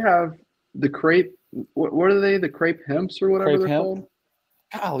 Hayes, you have the crepe. What are they? The crepe hemps or whatever they're called?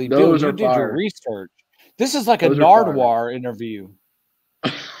 Golly, Bill, you did your research. This is like a Nardwuar interview.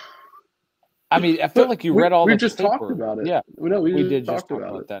 I mean, I feel like you read all the We just talked about it. Yeah, we did just talk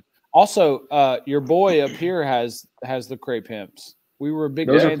about that. Also, your boy up here has the crepe hemps. We were big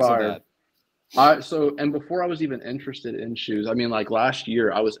fans of that. And before I was even interested in shoes, I mean, like last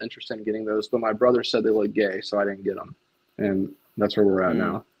year, I was interested in getting those, but my brother said they looked gay, so I didn't get them, and that's where we're at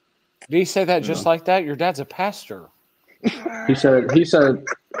now. Did he say that just like that? Your dad's a pastor. He said, Rylan,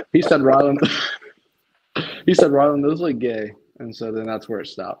 those look gay. And so then that's where it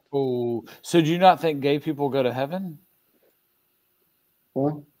stopped. Oh, so do you not think gay people go to heaven?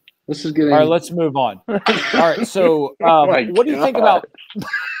 Well, this is getting... All right, let's move on. All right, so what do you think about...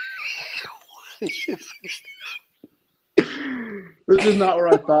 This is not where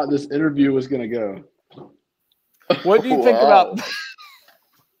I thought this interview was going to go. What do you think about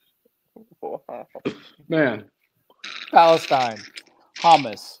Man, Palestine?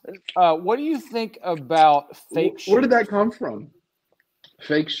 Hamas. What do you think about fake shoes? Where did that come from?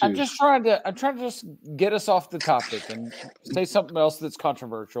 Fake shoes. I'm trying to just get us off the topic and say something else that's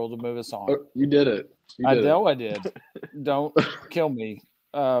controversial to move us on. Oh, you did it. I know I did. Don't kill me.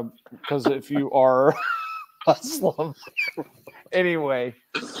 Because if you are Muslim. Anyway,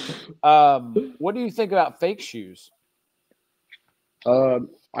 what do you think about fake shoes? I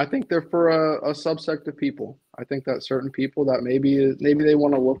think they're for a subsect of people. I think that certain people that maybe they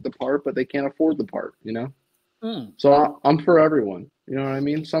want to look the part, but they can't afford the part, you know? So I'm for everyone. You know what I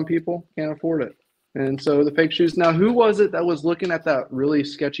mean? Some people can't afford it. And so the fake shoes. Now, who was it that was looking at that really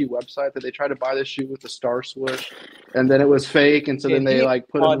sketchy website that they tried to buy this shoe with the star swoosh, and then it was fake, and so then they like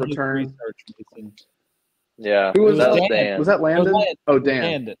put in return? Yeah. Who was that? Dan. Was that Landon? Oh,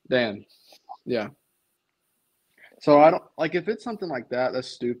 Dan. Dan. Yeah. So I don't like if it's something like that. That's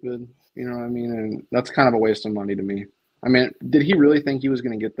stupid. You know what I mean? And that's kind of a waste of money to me. I mean, did he really think he was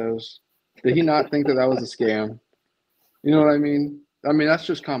going to get those? Did he not think that was a scam? You know what I mean? I mean, that's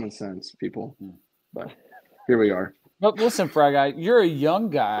just common sense, people. But here we are. But listen, Fry Guy, you're a young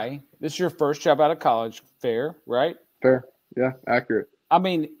guy. This is your first job out of college. Fair, right? Fair. Yeah, accurate. I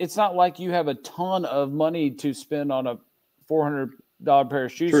mean, it's not like you have a ton of money to spend on a $400 pair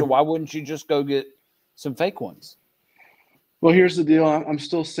of shoes. True. So why wouldn't you just go get some fake ones? Well, here's the deal. I'm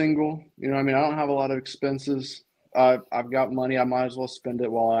still single. You know, I mean, I don't have a lot of expenses. I've got money. I might as well spend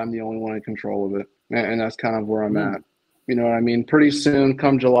it while I'm the only one in control of it. And that's kind of where I'm at. You know what I mean? Pretty soon,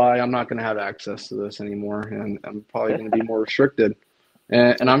 come July, I'm not going to have access to this anymore. And I'm probably going to be more restricted.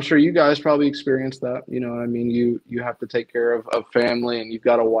 And I'm sure you guys probably experienced that. You know what I mean? You have to take care of family, and you've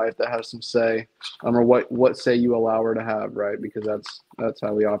got a wife that has some say. Or what say you allow her to have, right? Because that's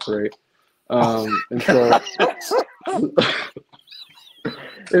how we operate. And so...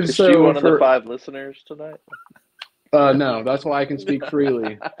 Is she one of the 5 listeners tonight? No, that's why I can speak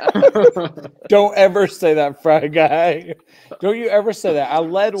freely. Don't ever say that, Fry Guy. Don't you ever say that. I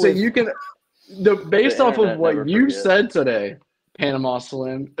led with. So you can, based off of what you said today, Panama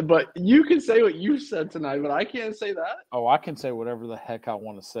Slim. But you can say what you said tonight, but I can't say that. Oh, I can say whatever the heck I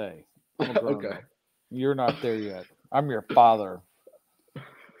want to say. Okay. You're not there yet. I'm your father.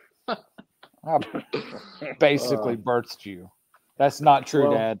 I basically birthed you. That's not true,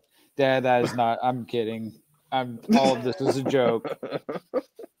 well, Dad. Dad, that is not. I'm kidding. All of this is a joke.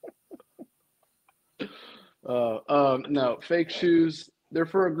 No, fake shoes. They're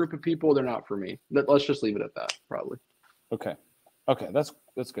for a group of people. They're not for me. Let's just leave it at that. Probably. Okay, that's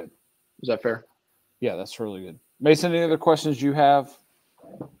good. Is that fair? Yeah, that's really good. Mason, any other questions you have?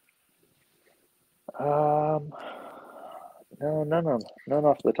 No, none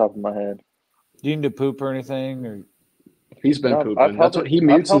off the top of my head. Do you need to poop or anything? Or he's been pooping. That's what he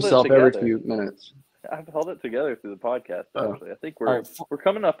mutes himself every few minutes. I've held it together through the podcast. Actually, I think we're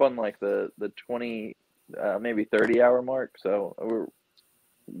coming up on like the 20, maybe 30-hour mark. So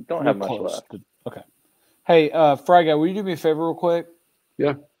we don't have much left. Okay. Hey, Fry Guy, will you do me a favor real quick?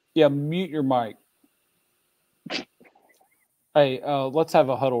 Yeah. Yeah, mute your mic. Hey, let's have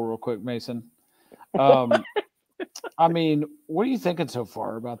a huddle real quick, Mason. I mean, what are you thinking so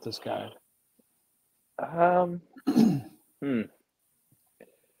far about this guy? I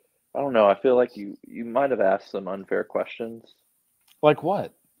don't know. I feel like you might have asked some unfair questions. Like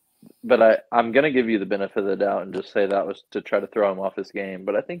what? But I'm going to give you the benefit of the doubt and just say that was to try to throw him off his game.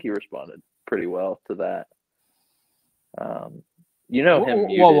 But I think he responded pretty well to that. You know, him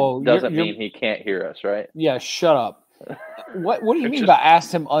muted doesn't mean he can't hear us, right? Yeah, shut up. What do you mean by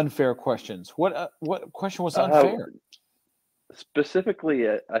asked him unfair questions? What question was unfair? Specifically,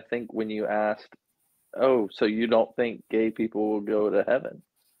 I think when you asked, "Oh, so you don't think gay people will go to heaven?"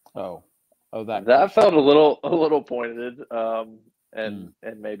 Oh, that felt a little pointed, and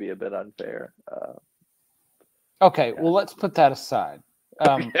maybe a bit unfair. Okay, well, let's put that aside.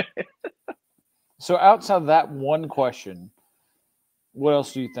 So outside of that one question, what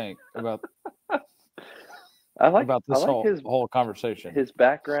else do you think about? About this whole conversation. His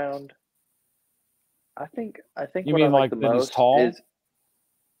background. I think. You mean like that he's tall? Is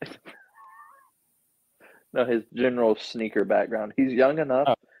no, his general sneaker background. He's young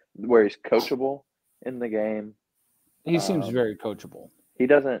enough where he's coachable in the game. He seems very coachable. He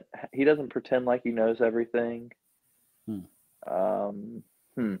doesn't pretend like he knows everything. I'm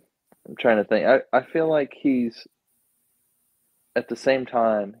trying to think. I feel like he's at the same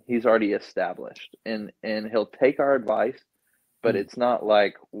time he's already established and he'll take our advice but it's not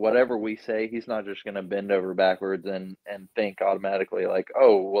like whatever we say, he's not just going to bend over backwards and think automatically like,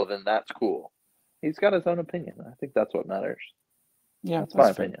 oh, well, then that's cool. He's got his own opinion. I think that's what matters. Yeah, that's my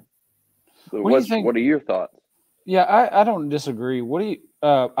opinion. So what do you think? What are your thoughts? Yeah, I don't disagree. What do you?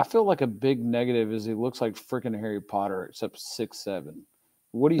 I feel like a big negative is he looks like freaking Harry Potter, except 6'7".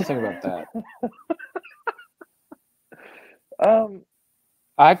 What do you think about that?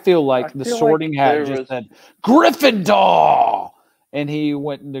 I feel like the Sorting Hat just said Gryffindor, and he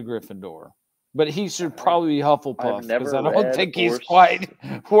went into Gryffindor. But he should probably be Hufflepuff because I don't think he's quite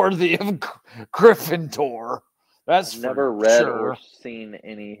worthy of Gryffindor. That's I've never read or seen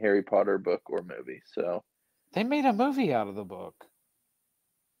any Harry Potter book or movie, so they made a movie out of the book.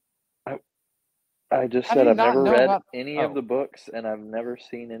 I just said I've never read any of the books, and I've never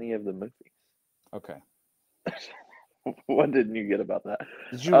seen any of the movies. Okay. What didn't you get about that?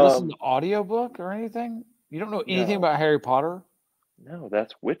 Did you listen to audiobook or anything? You don't know anything about Harry Potter? No,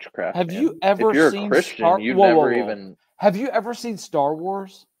 that's witchcraft. Have you ever if you're seen a Christian, you've never even. Have you ever seen Star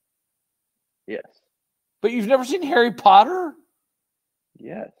Wars? Yes. But you've never seen Harry Potter?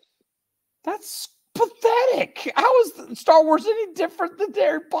 Yes. That's pathetic. How is Star Wars any different than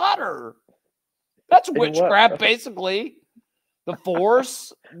Harry Potter? That's witchcraft, basically. The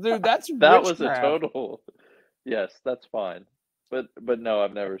Force, dude. That witchcraft. Was a total. Yes, that's fine. But no,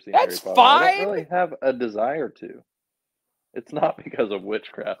 I've never seen Harry Potter. Fine. I don't really have a desire to. It's not because of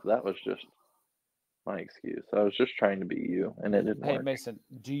witchcraft. That was just my excuse. I was just trying to be you, and it didn't work. Hey, Mason,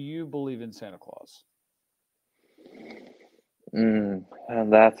 do you believe in Santa Claus? And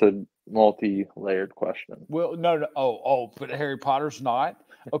that's a multi-layered question. Well, no. Oh, but Harry Potter's not?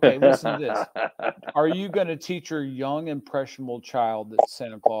 Okay, listen to this. Are you going to teach your young, impressionable child that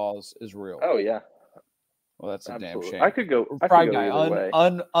Santa Claus is real? Oh, yeah. Well, that's a damn shame. I could go Fry Guy, either way.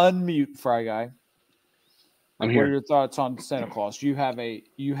 Unmute, Fry Guy. I'm here. What are your thoughts on Santa Claus? You have a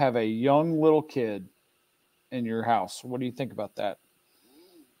young little kid in your house. What do you think about that?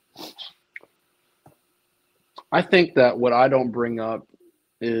 I think that what I don't bring up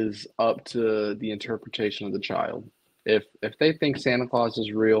is up to the interpretation of the child. If they think Santa Claus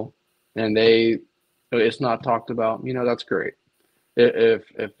is real and it's not talked about, that's great.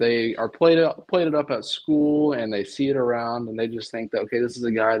 If they are played it up at school and they see it around and they just think that, okay, this is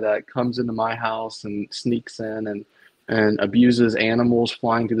a guy that comes into my house and sneaks in and abuses animals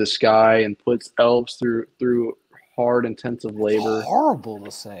flying through the sky and puts elves through hard, intensive labor. Horrible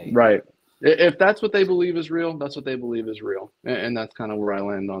to say. Right. If that's what they believe is real, that's what they believe is real. And that's kind of where I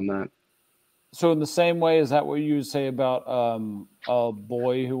land on that. So in the same way, is that what you would say about a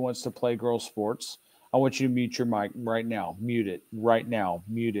boy who wants to play girls' sports? I want you to mute your mic right now. Mute it right now.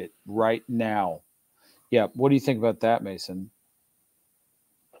 Mute it right now. Yeah. What do you think about that, Mason?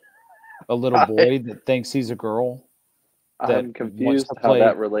 A little boy that thinks he's a girl. I'm confused how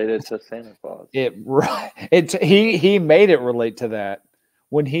that related to Santa Claus. He made it relate to that.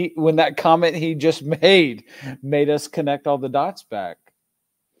 When that comment he just made us connect all the dots back.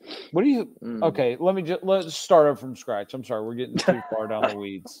 What do you? Okay, let's start up from scratch. I'm sorry, we're getting too far down the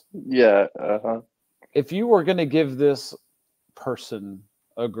weeds. Yeah. If you were going to give this person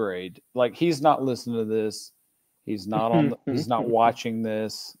a grade, like he's not listening to this, he's not he's not watching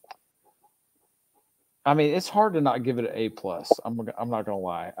this. I mean, it's hard to not give it an A+. I'm not gonna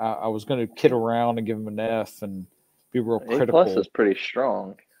lie. I was gonna kid around and give him an F and be real critical. A+ is pretty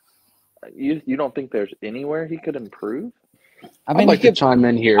strong. You don't think there's anywhere he could improve? I mean, I'd like to chime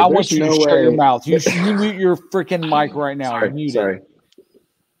in here. I want you to shut your mouth. You mute your freaking mic right now. Sorry.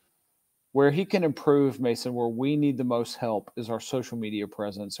 Where he can improve, Mason, where we need the most help is our social media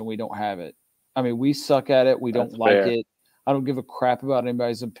presence, and we don't have it. I mean, we suck at it. We don't like it. I don't give a crap about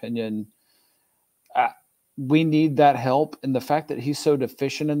anybody's opinion. We need that help, and the fact that he's so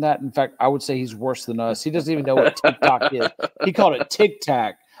deficient in that, in fact, I would say he's worse than us. He doesn't even know what TikTok is. He called it Tic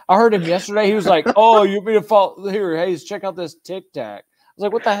Tac. I heard him yesterday. He was like, "Oh, you want me to follow here? Hey, check out this Tic Tac." I was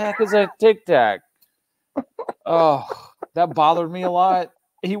like, "What the heck is a Tic Tac?" Oh, that bothered me a lot.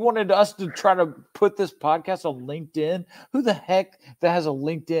 He wanted us to try to put this podcast on LinkedIn. Who the heck that has a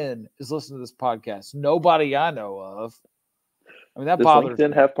LinkedIn is listening to this podcast? Nobody I know of. I mean, that bothers me.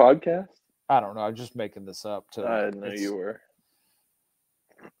 Does LinkedIn have podcasts? I don't know. I'm just making this up. I didn't know you were.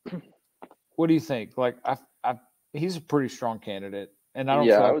 What do you think? Like, he's a pretty strong candidate, and I don't.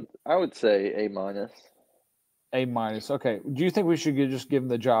 Yeah, I would say A-. A-. Okay. Do you think we should just give him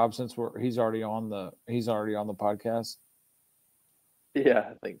the job since he's already on the podcast? Yeah,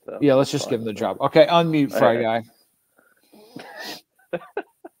 I think so. Yeah, let's just give him the job. Okay, unmute, Fry Guy.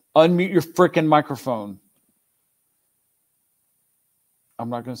 Unmute your freaking microphone. I'm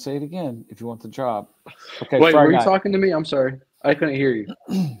not going to say it again if you want the job. Okay. Wait, were you talking to me? I'm sorry. I couldn't hear you.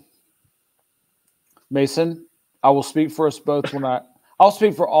 Mason, I will speak for us both I'll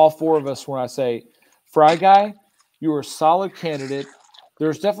speak for all four of us when I say, Fry Guy, you are a solid candidate.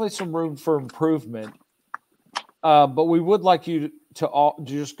 There's definitely some room for improvement. But we would like you to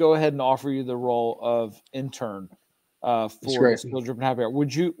just go ahead and offer you the role of intern for the Still Dripping Happy Hour.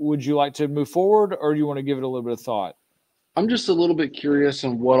 Would you like to move forward, or do you want to give it a little bit of thought? I'm just a little bit curious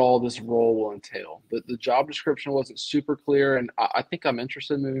on what all this role will entail. The job description wasn't super clear, and I think I'm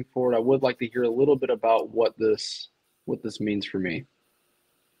interested in moving forward. I would like to hear a little bit about what this means for me.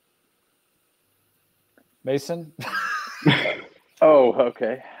 Mason? Oh,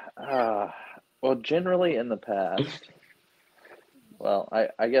 okay. Well, generally in the past,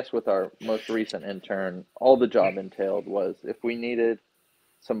 I guess with our most recent intern, all the job entailed was if we needed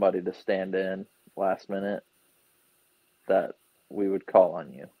somebody to stand in last minute, that we would call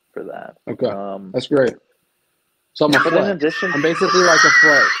on you for that. Okay, that's great. So I'm a flex. In addition, I'm basically like a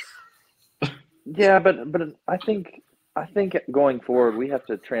flex. Yeah, but I think going forward we have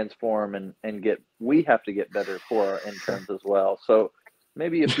to transform and we have to get better for our interns as well. So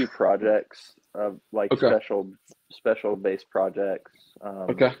maybe a few projects of like special based projects.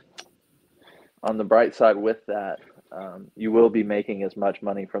 Okay. On the bright side with that, you will be making as much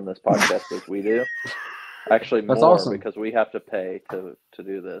money from this podcast as we do. Actually, that's more awesome. because we have to pay to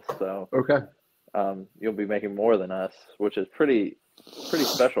do this. So you'll be making more than us, which is pretty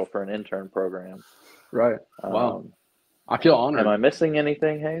special for an intern program. Right. Wow. I feel honored. Am I missing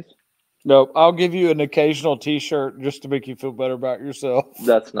anything, Hayes? No, I'll give you an occasional T-shirt just to make you feel better about yourself.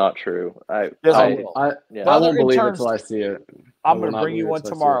 That's not true. I won't believe it until I see it. I'm going to bring you one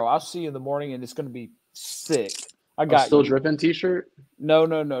tomorrow. I'll see you in the morning, and it's going to be sick. I got Still Dripping T-shirt? No,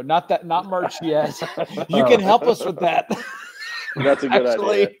 not that, not merch yet. You can help us with that. That's a good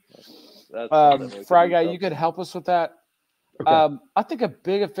idea. Fry Guy, you could help us with that. Okay. I think a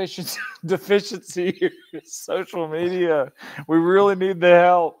big deficiency here is social media. We really need the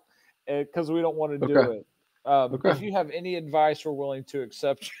help because we don't want to do it. If you have any advice, we're willing to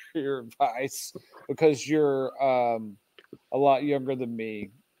accept your advice because you're a lot younger than me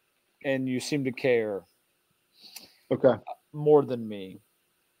and you seem to care. Okay. More than me.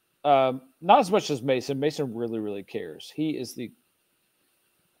 Not as much as Mason. Mason really, really cares. He's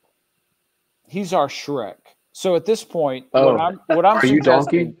our Shrek. So at this point, what I'm Are suggesting, you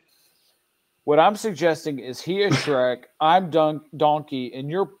Donkey? What I'm suggesting is he is Shrek, I'm Donkey, and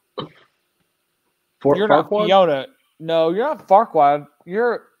you're not Fiona. No, you're not Farquaad.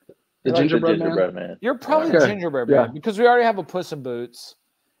 You're the gingerbread man. You're probably the gingerbread man because we already have a Puss in Boots,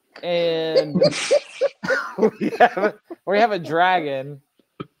 and we have a dragon,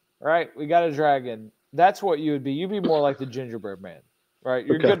 right? We got a dragon. That's what you would be. You'd be more like the gingerbread man, right?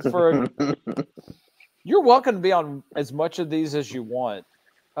 You're good for. You're welcome to be on as much of these as you want.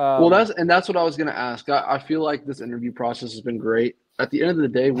 That's what I was going to ask. I feel like this interview process has been great. At the end of the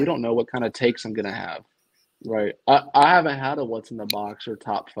day, we don't know what kind of takes I'm going to have, right? I haven't had a what's in the box or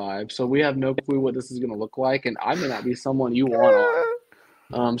top 5, so we have no clue what this is going to look like, and I may not be someone you want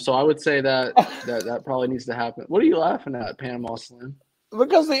on. So I would say that probably needs to happen. What are you laughing at, Panama Slim?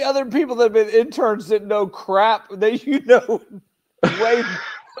 Because the other people that have been interns didn't know crap. Way.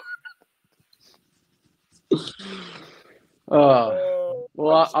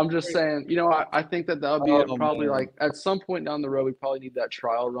 Well, I'm just saying, I think that would be probably like at some point down the road, we probably need that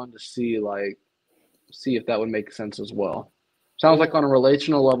trial run to see if that would make sense as well. Sounds like on a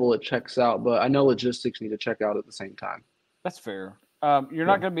relational level, it checks out, but I know logistics need to check out at the same time. That's fair. You're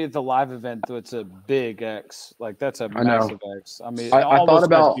not going to be at the live event, though. It's a big X. Like that's a massive X. I mean, I thought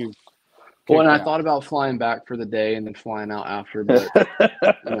about. Well, and I thought about flying back for the day and then flying out after, but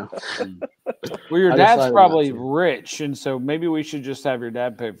Well, your dad's probably rich, and so maybe we should just have your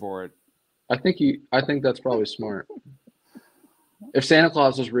dad pay for it. I think that's probably smart. If Santa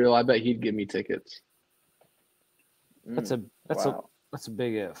Claus was real, I bet he'd give me tickets. That's a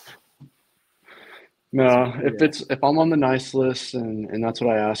big if. No, if I'm on the nice list and that's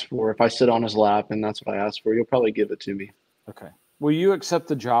what I asked for, if I sit on his lap and that's what I asked for, you'll probably give it to me. Okay. Will you accept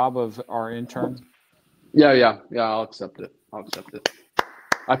the job of our intern? Yeah. I'll accept it.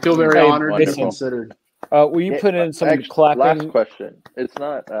 I feel very honored and considered. Will you put in some clapping? Last question. It's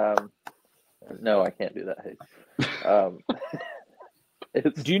not. No, I can't do that.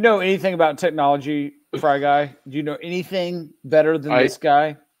 Do you know anything about technology, Fry Guy? Do you know anything better than this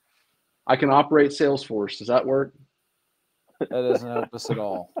guy? I can operate Salesforce. Does that work? That doesn't help us at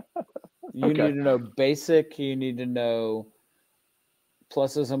all. You need to know basic. You need to know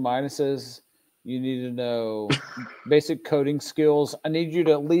pluses and minuses. You need to know basic coding skills. I need you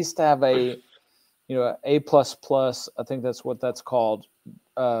to at least have a A++. I think that's what that's called.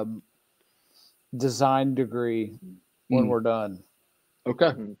 Design degree when we're done.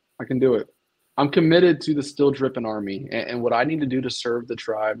 Okay, I can do it. I'm committed to the Still Dripping Army, and what I need to do to serve the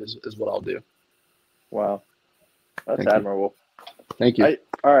tribe is what I'll do. Wow, that's admirable. Thank you.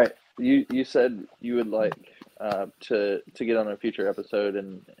 All right, you said you would like to get on a future episode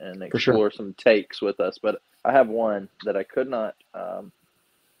and explore some takes with us, but I have one that I could not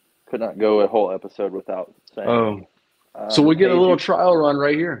go a whole episode without saying. Oh. So we get a little trial run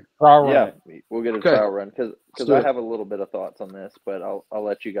right here. Yeah, we'll get a trial run because I have a little bit of thoughts on this, but I'll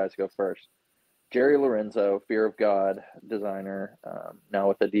let you guys go first. Jerry Lorenzo, Fear of God designer, now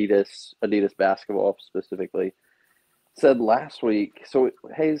with Adidas basketball specifically, said last week. So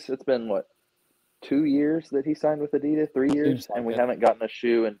Hayes, it's been what, 2 years that he signed with Adidas, 3 years, and we haven't gotten a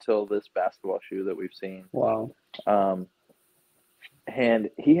shoe until this basketball shoe that we've seen. Wow. And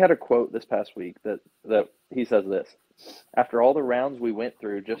he had a quote this past week that he says this: after all the rounds we went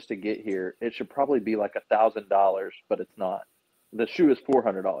through just to get here, it should probably be like $1,000, but it's not. The shoe is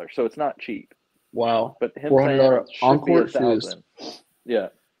 $400, so it's not cheap. Wow. But him saying it should be $1,000. Yeah.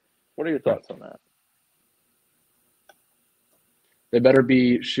 What are your thoughts on that? They better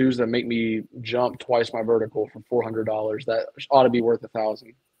be shoes that make me jump twice my vertical for $400. That ought to be worth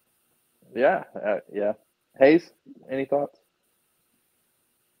 $1,000. Yeah. Yeah. Hayes, any thoughts?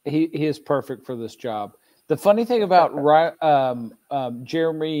 He is perfect for this job. The funny thing about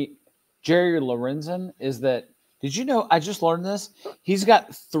Jerry Lorenzen is that, did you know, I just learned this, he's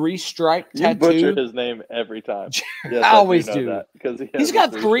got 3 stripe tattoos. You butcher his name every time. Yes, I always do. He's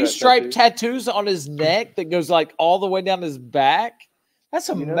got 3 stripe tattoos on his neck that goes like all the way down his back. That's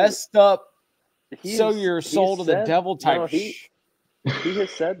a messed up sell your soul to the devil type. He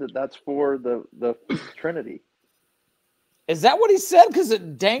has said that that's for the Trinity. Is that what he said? Because it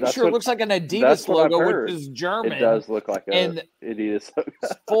looks like an Adidas logo, which is German. It does look like an Adidas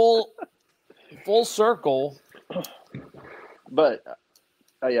logo. Full circle. But,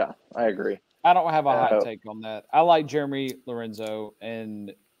 yeah, I agree. I don't have a hot take on that. I like Jeremy Lorenzo,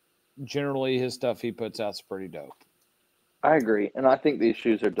 and generally his stuff he puts out is pretty dope. I agree, and I think these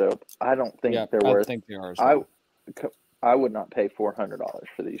shoes are dope. I don't think they're worth. I think they are as well. I would not pay $400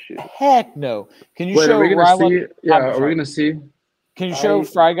 for these shoes. Heck no! Can you show Rylan? Are we gonna see? Can you show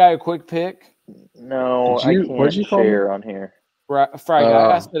Fry Guy a quick pic? No, I can't share on here. Fry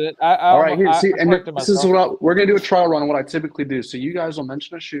Guy, I said it. All right, here. See, and this is what we're gonna do a trial run on what I typically do. So you guys will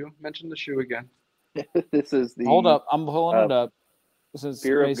mention the shoe again. This is the. Hold up, I'm pulling it up. This is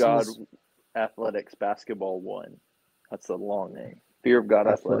Fear of God Athletics Basketball 1. That's the long name. Fear of God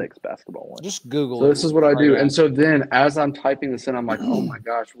Athletics Basketball 1. Just Google it. So this is what I do. And so then as I'm typing this in, I'm like, oh my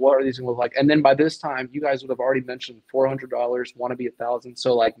gosh, what are these going to look like? And then by this time, you guys would have already mentioned $400, want to be $1,000.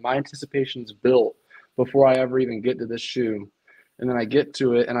 So like my anticipation is built before I ever even get to this shoe. And then I get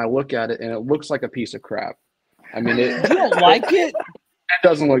to it and I look at it and it looks like a piece of crap. I mean, you don't like it? It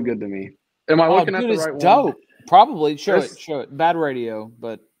doesn't look good to me. Am I looking at the right dope. one? Probably. Show it. Bad radio,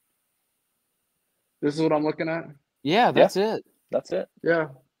 but. This is what I'm looking at? Yeah, that's it. That's it. Yeah.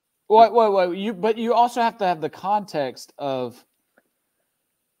 Wait. But you also have to have the context of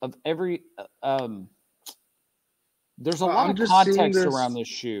every. There's a lot of context around this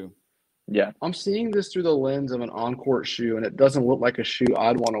shoe. Yeah, I'm seeing this through the lens of an on-court shoe, and it doesn't look like a shoe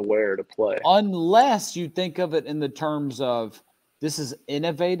I'd want to wear to play. Unless you think of it in the terms of this is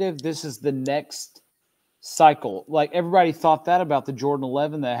innovative. This is the next cycle. Like everybody thought that about the Jordan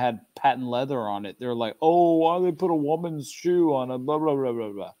 11 that had patent leather on it. They're like, oh, why they put a woman's shoe on a blah blah blah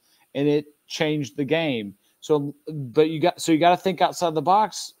blah blah, and it changed the game. So, but you got to think outside the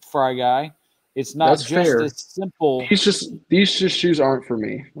box, Fry Guy. It's not That's just fair. as simple. These shoes aren't for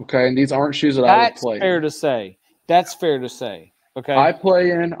me. Okay, and these aren't shoes that I would play. That's fair to say. That's fair to say. Okay. I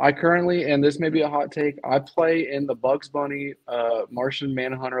currently, and this may be a hot take, I play in the Bugs Bunny, Martian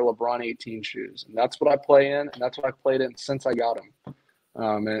Manhunter, LeBron 18 shoes. And that's what I play in, and that's what I've played in since I got them.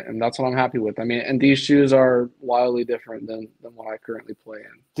 And that's what I'm happy with. I mean, and these shoes are wildly different than what I currently play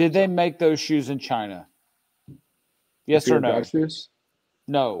in. Did they make those shoes in China? Yes or no? Shoes?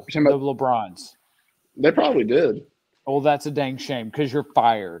 No, the LeBrons. They probably did. Oh, that's a dang shame because you're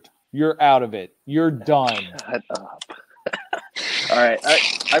fired. You're out of it. You're done. Shut up. All right,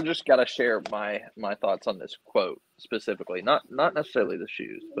 I've just got to share my thoughts on this quote specifically, not necessarily the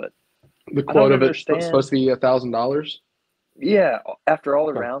shoes, but the quote of it's supposed to be $1,000. Yeah, after all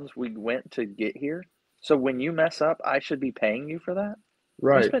the rounds we went to get here, so when you mess up, I should be paying you for that.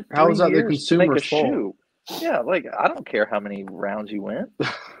 Right? How is that the consumer's fault? Yeah, like I don't care how many rounds you went.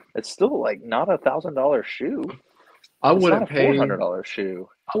 It's still like not $1,000 shoe. I wouldn't pay $400 shoe.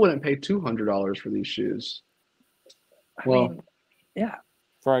 I wouldn't pay $200 for these shoes. I mean, yeah,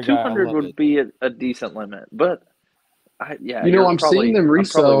 for a guy, 200 would be a decent limit, but I'm seeing them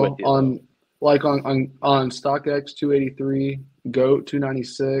resell on StockX 283, GOAT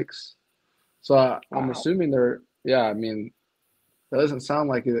 296. So I'm assuming they're I mean, that doesn't sound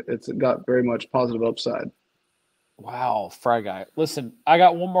like it's got very much positive upside. Wow, Fry Guy. Listen, I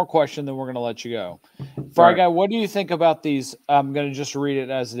got one more question, then we're going to let you go. Fry Guy, what do you think about these? I'm going to just read it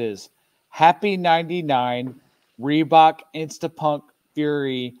as it is. Happy 99, Reebok Instapunk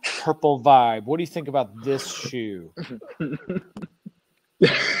Fury Purple Vibe. What do you think about this shoe?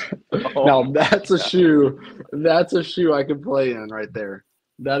 Now that's a shoe. That's a shoe I could play in right there.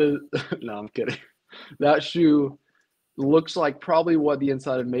 That is no, I'm kidding. That shoe looks like probably what the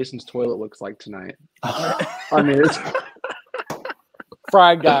inside of Mason's toilet looks like tonight. I mean, it's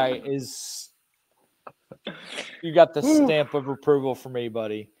Fry Guy is. You got the stamp of approval for me,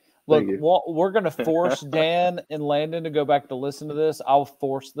 buddy. Look, we're going to force Dan and Landon to go back to listen to this. I'll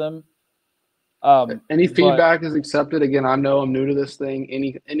force them. Any feedback is accepted. Again, I know I'm new to this thing.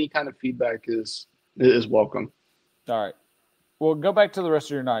 Any kind of feedback is welcome. All right. Well, go back to the rest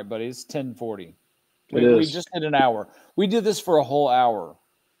of your night, buddy. It's 10:40. We just hit an hour. We did this for a whole hour.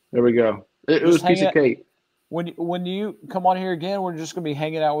 There we go. It was a piece of cake. When you come on here again, we're just going to be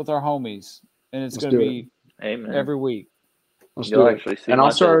hanging out with our homies, and it's going to be every week. You'll actually see. And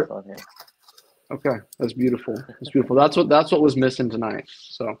I'll start. On here. Okay, that's beautiful. That's beautiful. That's what was missing tonight.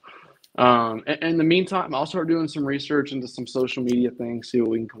 So, in the meantime, I'll start doing some research into some social media things, see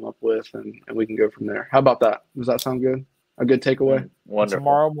what we can come up with, and we can go from there. How about that? Does that sound good? A good takeaway? Wonderful.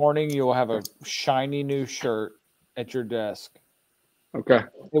 Tomorrow morning, you'll have a shiny new shirt at your desk. Okay.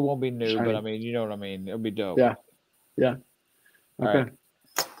 It won't be new, but I mean, you know what I mean. It'll be dope. Yeah. Okay. Right.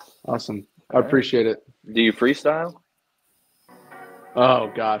 Awesome. I appreciate it. Do you freestyle?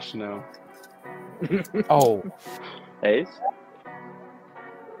 Oh gosh, no. Oh. Hayes?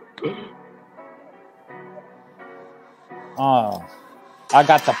 Oh. I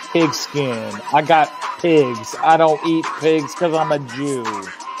got the pig skin. I got pigs. I don't eat pigs because I'm a Jew.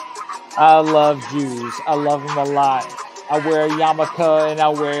 I love Jews. I love them a lot. I wear a yarmulke and I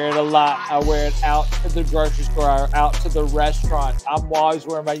wear it a lot. I wear it out to the grocery store, out to the restaurant. I'm always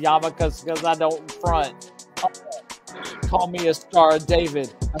wearing my yarmulkes because I don't front. Call me a Star of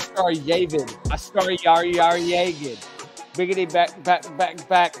David, a Star of Yavid, a Star of Yar Yagid. Biggity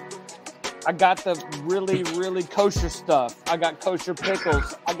back. I got the really, really kosher stuff. I got kosher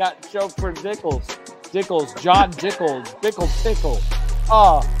pickles. I got chauffeur Dickles, John Dickles, Pickle.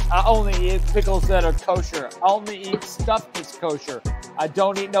 I only eat pickles that are kosher. I only eat stuff that's kosher. I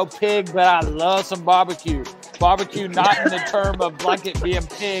don't eat no pig, but I love some barbecue. Barbecue not in the term of like it being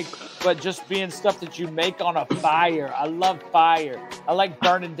pig, but just being stuff that you make on a fire. I love fire. I like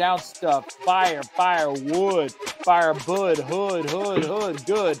burning down stuff. Fire, wood, fire, bud, hood,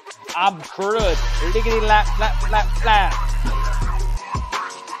 good. I'm crud. Lickety lap.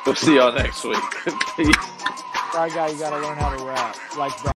 We'll see y'all next week. Peace. Right, guy, you gotta learn how to rap like that.